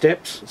had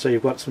steps. So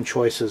you've got some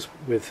choices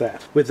with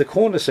that. With the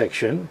corner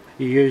section,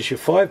 you use your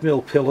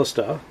 5mm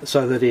pilaster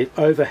so that it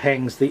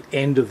overhangs the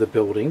end of the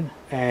building,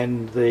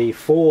 and the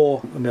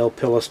 4mm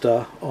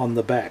pilaster on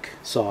the back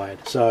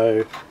side.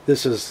 So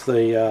this is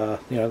the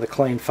the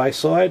clean face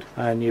side,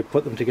 and you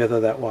put them together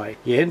that way.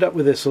 You end up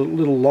with this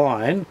little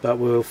line, but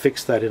we'll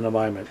fix that in a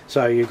moment.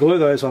 So you glue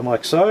those on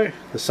like so,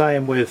 the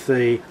same with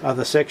the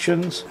other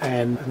sections,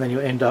 and then you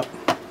end up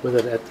with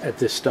it at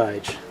this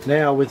stage.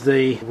 Now with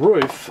the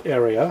roof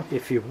area,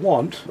 if you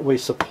want, we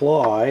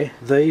supply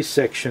these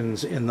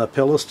sections in the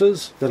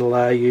pilasters that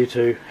allow you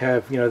to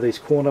have, you know, these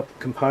corner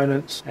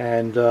components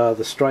and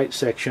the straight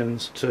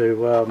sections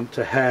to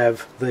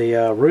have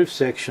the roof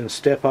section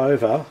step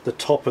over the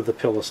top of the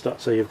pilaster.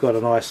 So you've got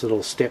a nice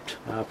little stepped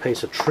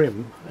piece of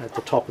trim at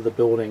the top of the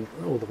building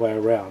all the way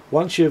around.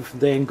 Once you've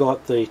then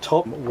got the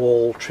top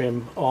wall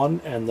trim on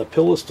and the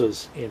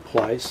pilasters in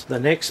place, the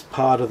next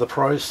part of the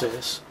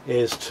process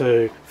is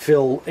to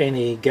fill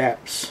any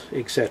gaps,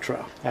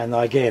 etc. And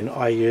again,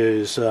 I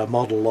use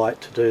Model Light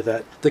to do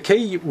that. The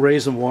key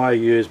reason why I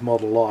use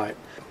Model Light,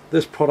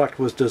 this product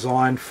was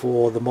designed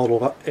for the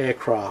model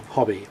aircraft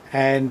hobby,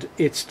 and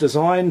it's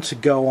designed to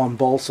go on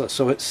balsa,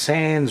 so it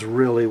sands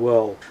really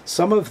well.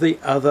 Some of the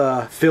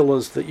other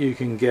fillers that you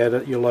can get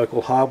at your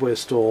local hardware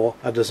store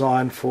are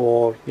designed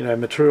for, you know,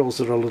 materials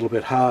that are a little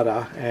bit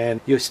harder,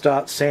 and you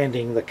start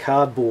sanding the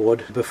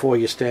cardboard before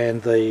you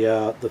stand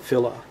the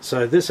filler.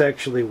 So this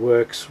actually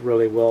works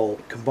really well.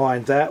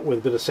 Combine that with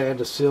a bit of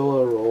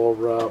Sandusilla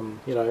or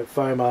you know,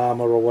 foam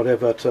armor or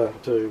whatever to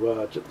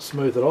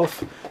smooth it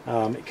off.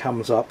 It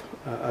comes up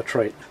a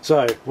treat.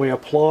 So we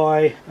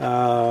apply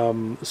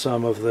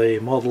some of the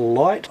Model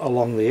Light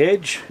along the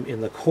edge,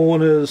 in the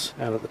corners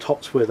and at the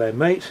tops where they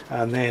meet,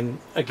 and then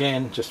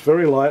again just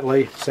very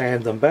lightly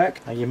sand them back.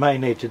 And you may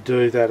need to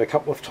do that a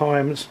couple of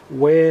times.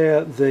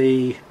 Where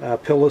the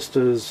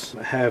pilasters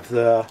have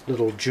the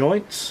little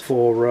joints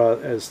for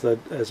as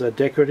a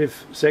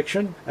decorative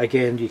section,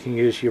 again you can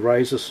use your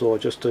razor saw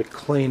just to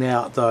clean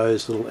out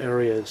those little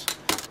areas.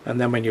 And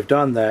then when you've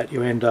done that,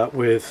 you end up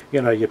with,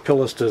 you know, your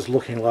pilasters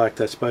looking like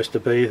they're supposed to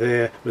be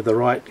there, with the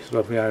right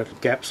sort of, you know,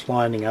 gaps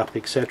lining up,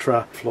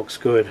 etc. Looks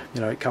good.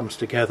 You know, it comes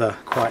together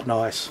quite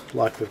nice,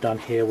 like we've done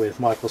here with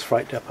Michael's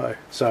Freight Depot.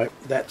 So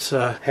that's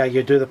how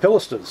you do the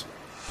pilasters.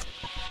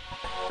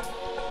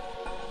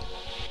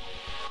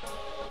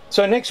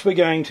 So next we're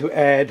going to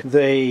add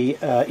the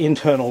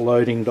internal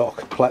loading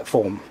dock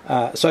platform.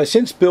 So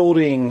since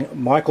building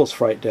Michael's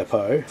Freight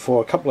Depot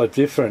for a couple of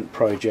different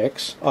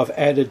projects, I've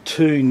added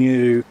two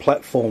new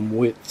platform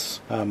widths,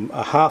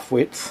 a half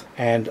width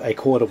and a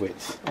quarter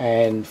width.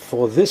 And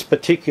for this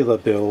particular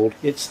build,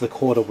 it's the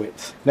quarter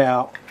width.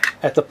 Now,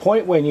 at the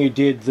point when you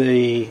did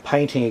the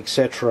painting,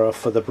 etc.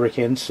 for the brick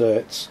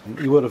inserts,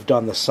 you would have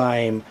done the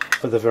same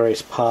for the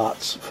various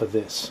parts for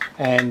this.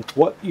 And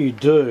what you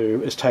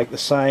do is take the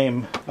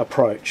same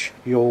approach.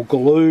 You'll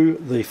glue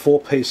the four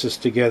pieces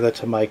together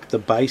to make the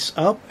base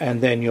up,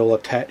 and then you'll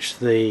attach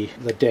the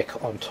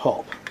deck on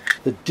top.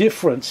 The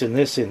difference in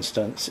this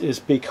instance is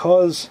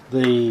because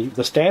the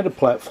standard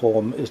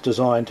platform is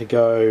designed to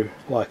go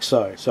like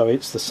so. So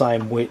it's the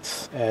same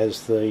width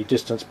as the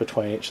distance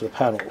between each of the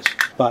panels.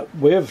 But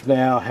we're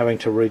now having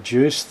to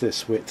reduce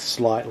this width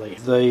slightly.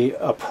 The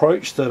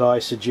approach that I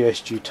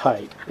suggest you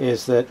take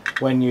is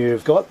that when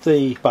you've got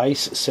the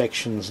base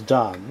sections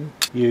done,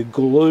 you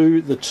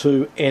glue the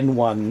two end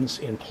ones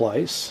in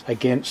place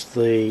against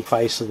the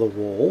face of the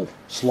wall,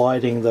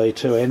 sliding the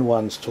two end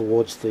ones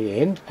towards the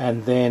end,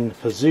 and then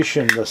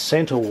position the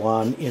center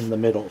one in the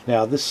middle.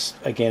 Now this,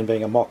 again,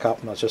 being a mock-up,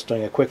 and I was just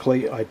doing it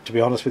quickly, to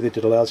be honest with you,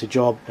 did a lousy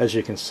job. As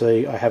you can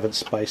see, I haven't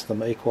spaced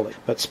them equally.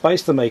 But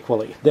space them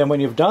equally. Then when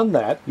you've done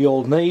that,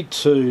 you'll need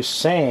to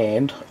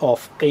sand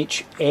off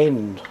each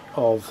end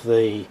of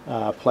the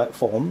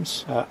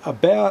platforms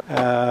about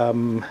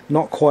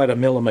not quite a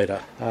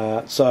millimetre.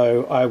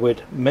 So I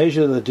would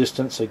measure the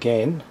distance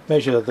again,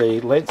 measure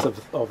the length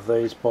of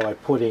these by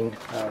putting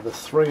the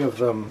three of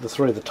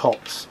the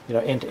tops, you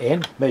know, end to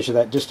end, measure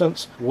that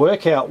distance,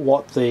 work out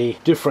what the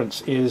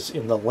difference is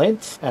in the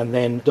length, and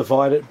then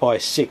divide it by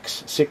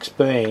 6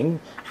 being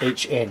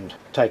each end.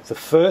 Take the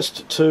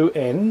first two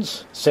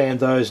ends, sand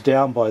those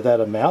down by that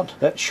amount.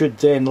 That should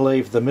then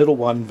leave the middle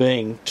one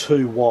being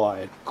too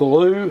wide.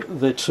 Glue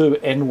the two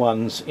end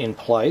ones in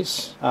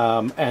place,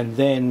 and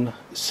then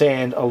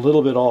sand a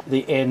little bit off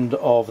the end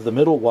of the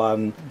middle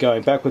one,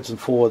 going backwards and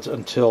forwards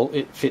until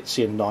it fits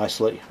in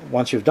nicely.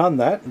 Once you've done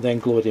that, then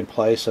glue it in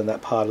place, and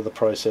that part of the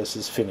process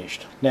is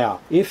finished.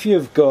 Now, if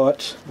you've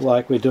got,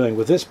 like we're doing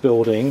with this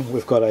building,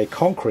 we've got a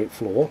concrete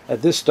floor.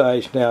 At this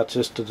stage now,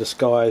 just to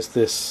disguise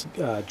this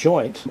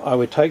joint, I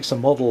would take some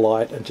Model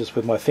Light and just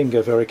with my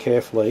finger very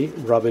carefully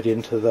rub it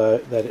into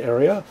that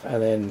area,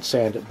 and then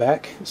sand it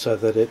back so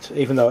that it,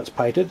 even though it's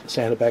painted,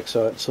 sand it back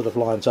so it sort of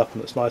lines up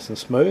and it's nice and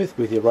smooth.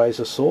 With your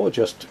razor saw,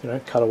 just, you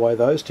know, cut away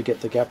those to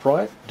get the gap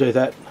right. Do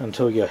that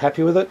until you're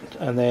happy with it,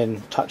 and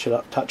then touch it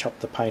up, touch up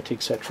the paint,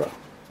 etc.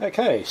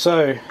 Okay,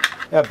 so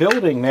our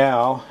building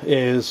now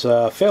is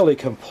fairly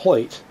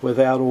complete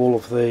without all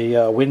of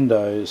the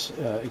windows,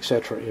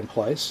 etc. in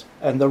place.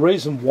 And the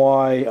reason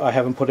why I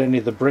haven't put any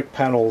of the brick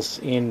panels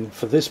in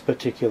for this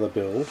particular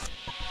build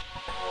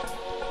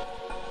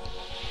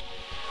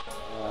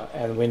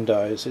and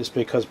windows is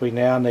because we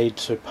now need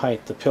to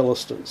paint the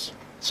pilasters.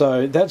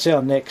 So that's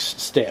our next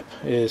step,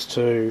 is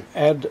to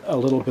add a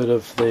little bit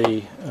of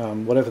the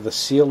whatever the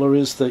sealer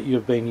is that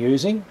you've been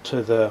using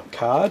to the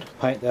card.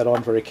 Paint that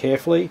on very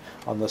carefully.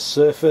 On the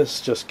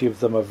surface, just give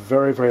them a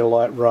very, very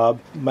light rub.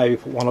 Maybe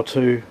put 1 or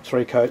 2,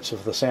 3 coats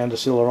of the sander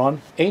sealer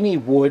on. Any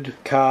wood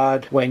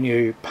card, when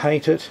you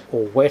paint it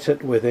or wet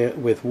it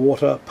with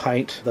water,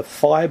 paint, the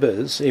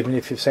fibres, even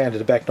if you've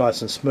sanded it back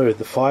nice and smooth,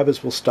 the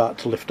fibres will start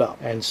to lift up.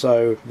 And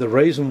so the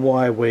reason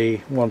why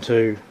we want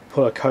to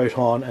put a coat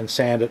on and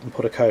sand it and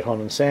put a coat on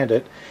and sand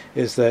it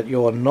is that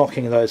you're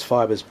knocking those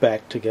fibres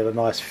back to get a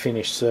nice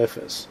finished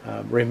surface.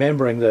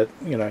 Remembering that,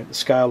 you know, the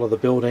scale of the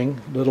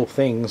building, little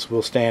things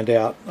will stand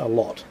out a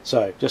lot.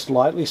 So just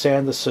lightly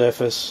sand the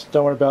surface,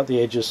 don't worry about the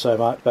edges so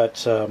much, but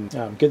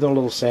give them a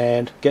little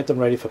sand, get them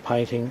ready for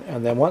painting,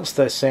 and then once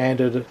they're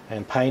sanded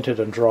and painted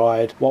and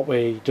dried, what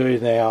we do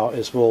now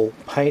is we'll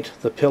paint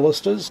the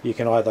pilasters. You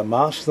can either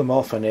mask them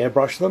off and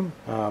airbrush them,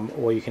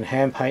 or you can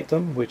hand paint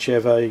them,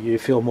 whichever you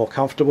feel more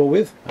comfortable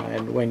with.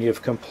 And when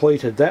you've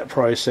completed that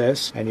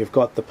process and you've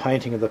got the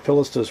painting of the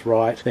pilasters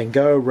right, then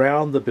go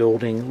around the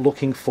building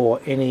looking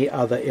for any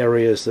other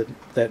areas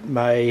that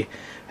may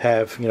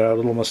have, you know, a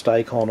little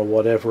mistake on or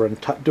whatever, and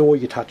do all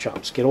your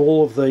touch-ups. Get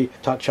all of the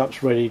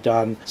touch-ups ready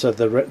done so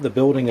the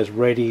building is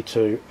ready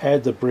to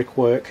add the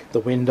brickwork,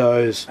 the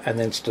windows, and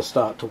then to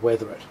start to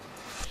weather it.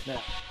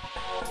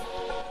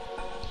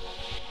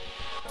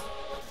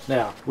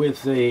 Now,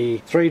 with the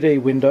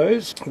 3D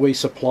windows, we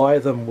supply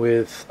them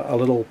with a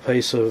little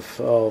piece of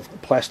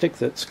plastic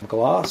that's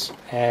glass,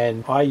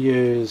 and I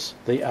use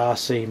the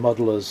RC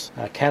Modular's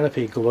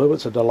canopy glue.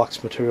 It's a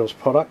deluxe materials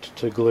product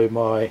to glue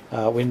my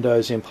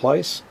windows in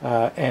place,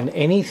 and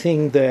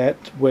anything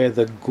where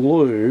the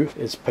glue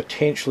is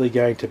potentially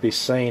going to be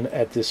seen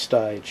at this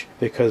stage,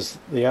 because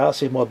the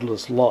RC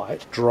Modular's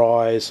light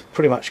dries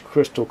pretty much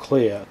crystal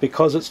clear.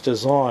 Because it's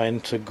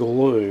designed to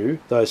glue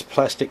those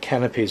plastic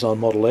canopies on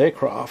model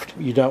aircraft,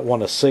 you don't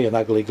want to see an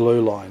ugly glue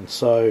line.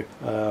 So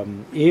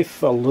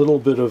if a little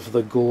bit of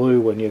the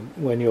glue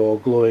when you're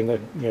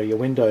gluing your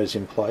windows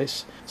in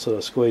place sort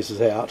of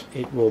squeezes out,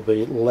 it will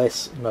be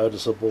less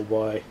noticeable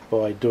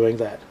by doing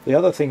that. The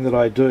other thing that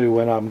I do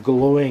when I'm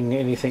gluing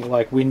anything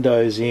like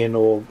windows in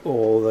or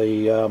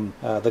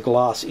the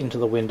glass into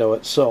the window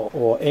itself,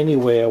 or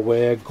anywhere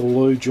where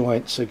glue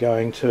joints are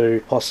going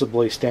to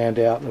possibly stand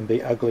out and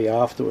be ugly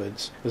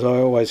afterwards, is I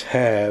always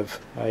have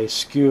a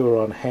skewer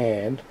on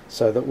hand,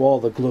 so that while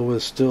the glue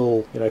is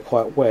still, you know,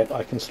 quite wet,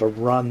 I can sort of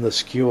run the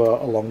skewer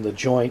along the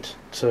joint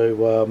to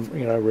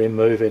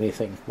remove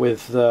anything.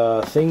 With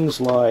things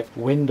like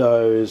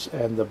windows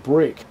and the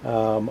brick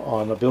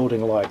on a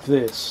building like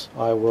this,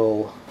 I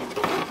will,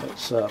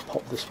 let's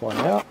pop this one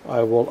out,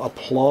 I will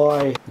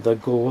apply the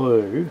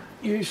glue,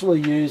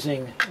 usually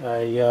using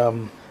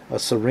a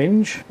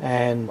syringe,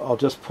 and I'll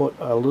just put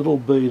a little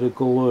bead of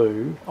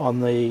glue on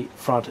the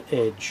front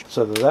edge,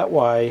 so that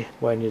way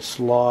when you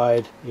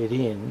slide it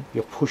in,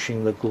 you're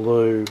pushing the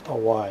glue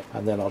away,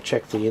 and then I'll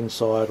check the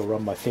inside or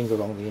run my finger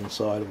along the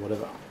inside or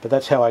whatever. But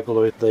that's how I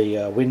glue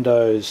the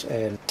windows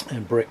and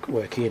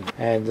brickwork in,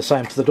 and the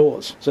same for the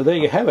doors. So there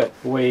you have it.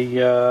 We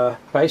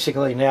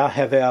basically now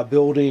have our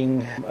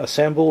building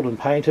assembled and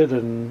painted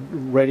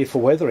and ready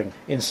for weathering.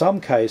 In some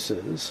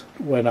cases,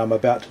 when I'm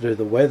about to do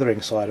the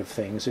weathering side of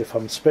things,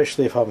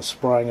 especially if I'm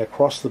spraying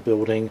across the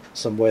building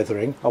some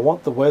weathering, I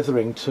want the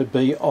weathering to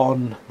be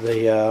on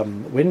the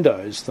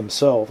windows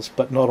themselves,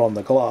 but not on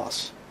the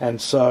glass. And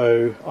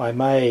so I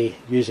may,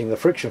 using the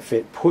friction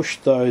fit, push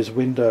those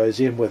windows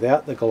in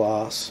without the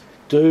glass,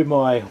 do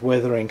my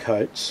weathering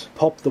coats,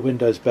 pop the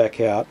windows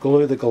back out,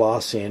 glue the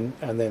glass in,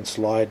 and then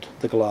slide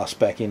the glass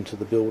back into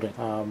the building.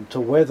 To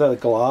weather the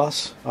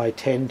glass, I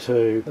tend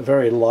to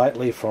very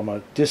lightly from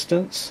a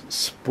distance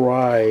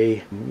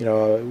spray,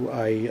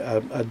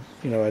 a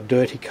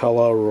dirty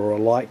colour or a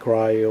light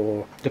grey,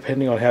 or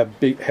depending on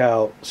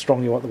how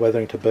strong you want the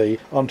weathering to be,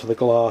 onto the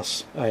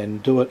glass,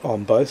 and do it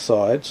on both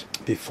sides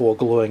before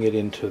gluing it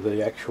into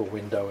the actual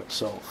window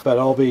itself. But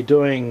I'll be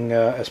doing,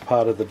 as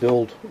part of the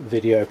build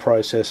video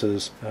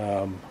processes,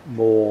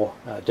 more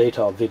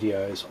detailed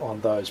videos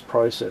on those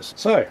processes.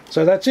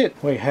 So that's it.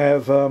 We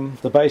have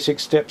the basic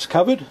steps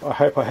covered. I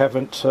hope I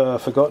haven't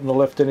forgotten or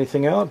left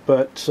anything out,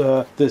 but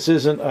this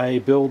isn't a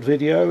build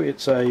video.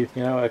 It's a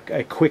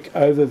quick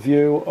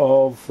overview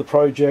of the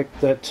project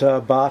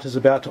that Bart is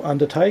about to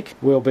undertake.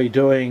 We'll be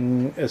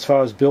doing, as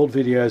far as build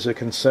videos are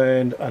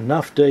concerned,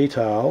 enough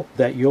detail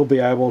that you'll be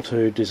able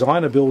to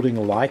design a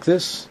building like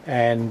this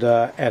and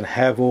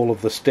have all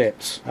of the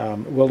steps.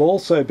 We'll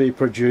also be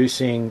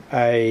producing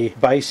a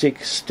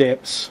basic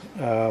steps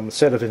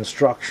set of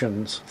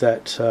instructions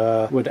that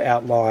would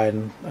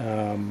outline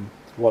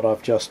what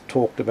I've just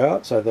talked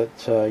about, so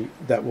that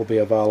that will be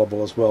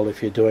available as well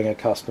if you're doing a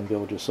custom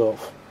build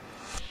yourself.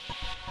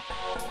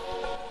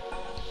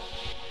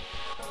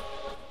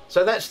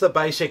 So that's the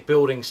basic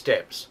building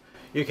steps.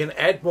 You can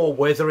add more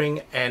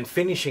weathering and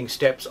finishing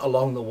steps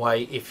along the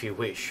way if you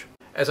wish.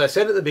 As I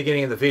said at the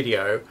beginning of the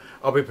video,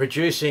 I'll be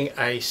producing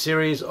a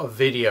series of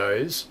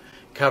videos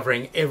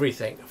covering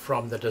everything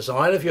from the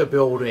design of your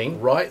building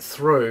right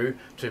through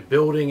to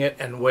building it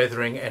and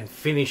weathering and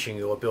finishing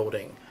your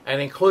building,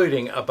 and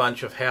including a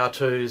bunch of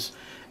how-tos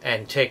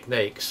and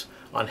techniques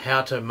on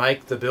how to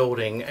make the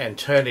building and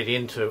turn it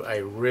into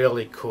a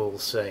really cool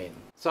scene.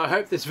 So I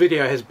hope this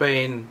video has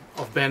been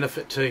of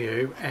benefit to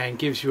you and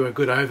gives you a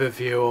good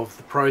overview of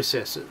the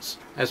processes.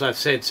 As I've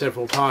said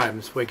several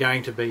times, we're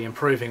going to be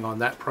improving on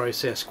that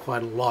process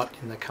quite a lot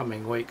in the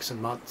coming weeks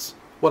and months.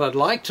 What I'd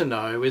like to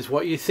know is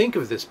what you think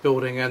of this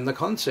building and the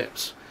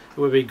concepts. It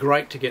would be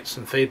great to get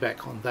some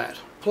feedback on that.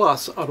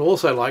 Plus, I'd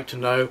also like to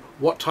know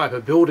what type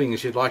of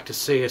buildings you'd like to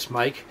see us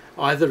make,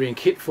 either in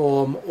kit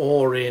form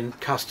or in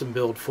custom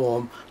build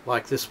form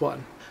like this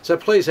one. So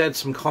please add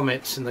some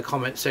comments in the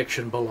comment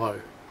section below.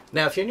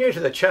 Now, if you're new to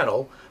the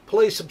channel,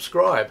 please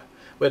subscribe.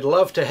 We'd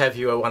love to have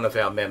you one of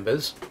our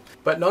members.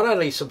 But not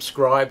only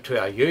subscribe to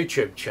our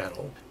YouTube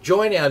channel,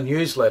 join our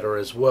newsletter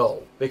as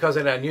well, because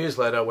in our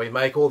newsletter we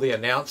make all the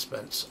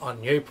announcements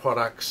on new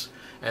products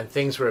and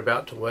things we're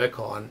about to work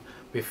on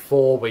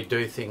before we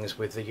do things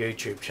with the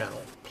YouTube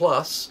channel.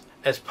 Plus,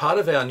 as part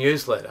of our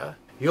newsletter,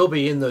 you'll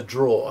be in the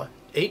draw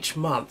each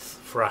month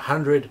for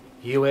 $100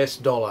 US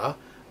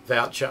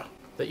voucher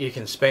that you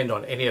can spend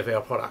on any of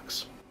our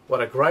products.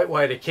 What a great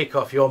way to kick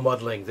off your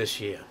modelling this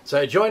year.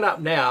 So join up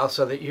now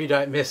so that you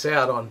don't miss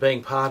out on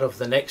being part of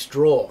the next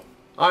draw.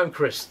 I'm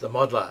Chris, the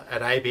modeller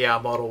at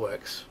ABR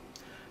Modelworks.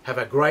 Have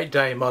a great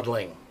day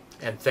modelling,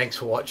 and thanks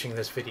for watching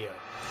this video.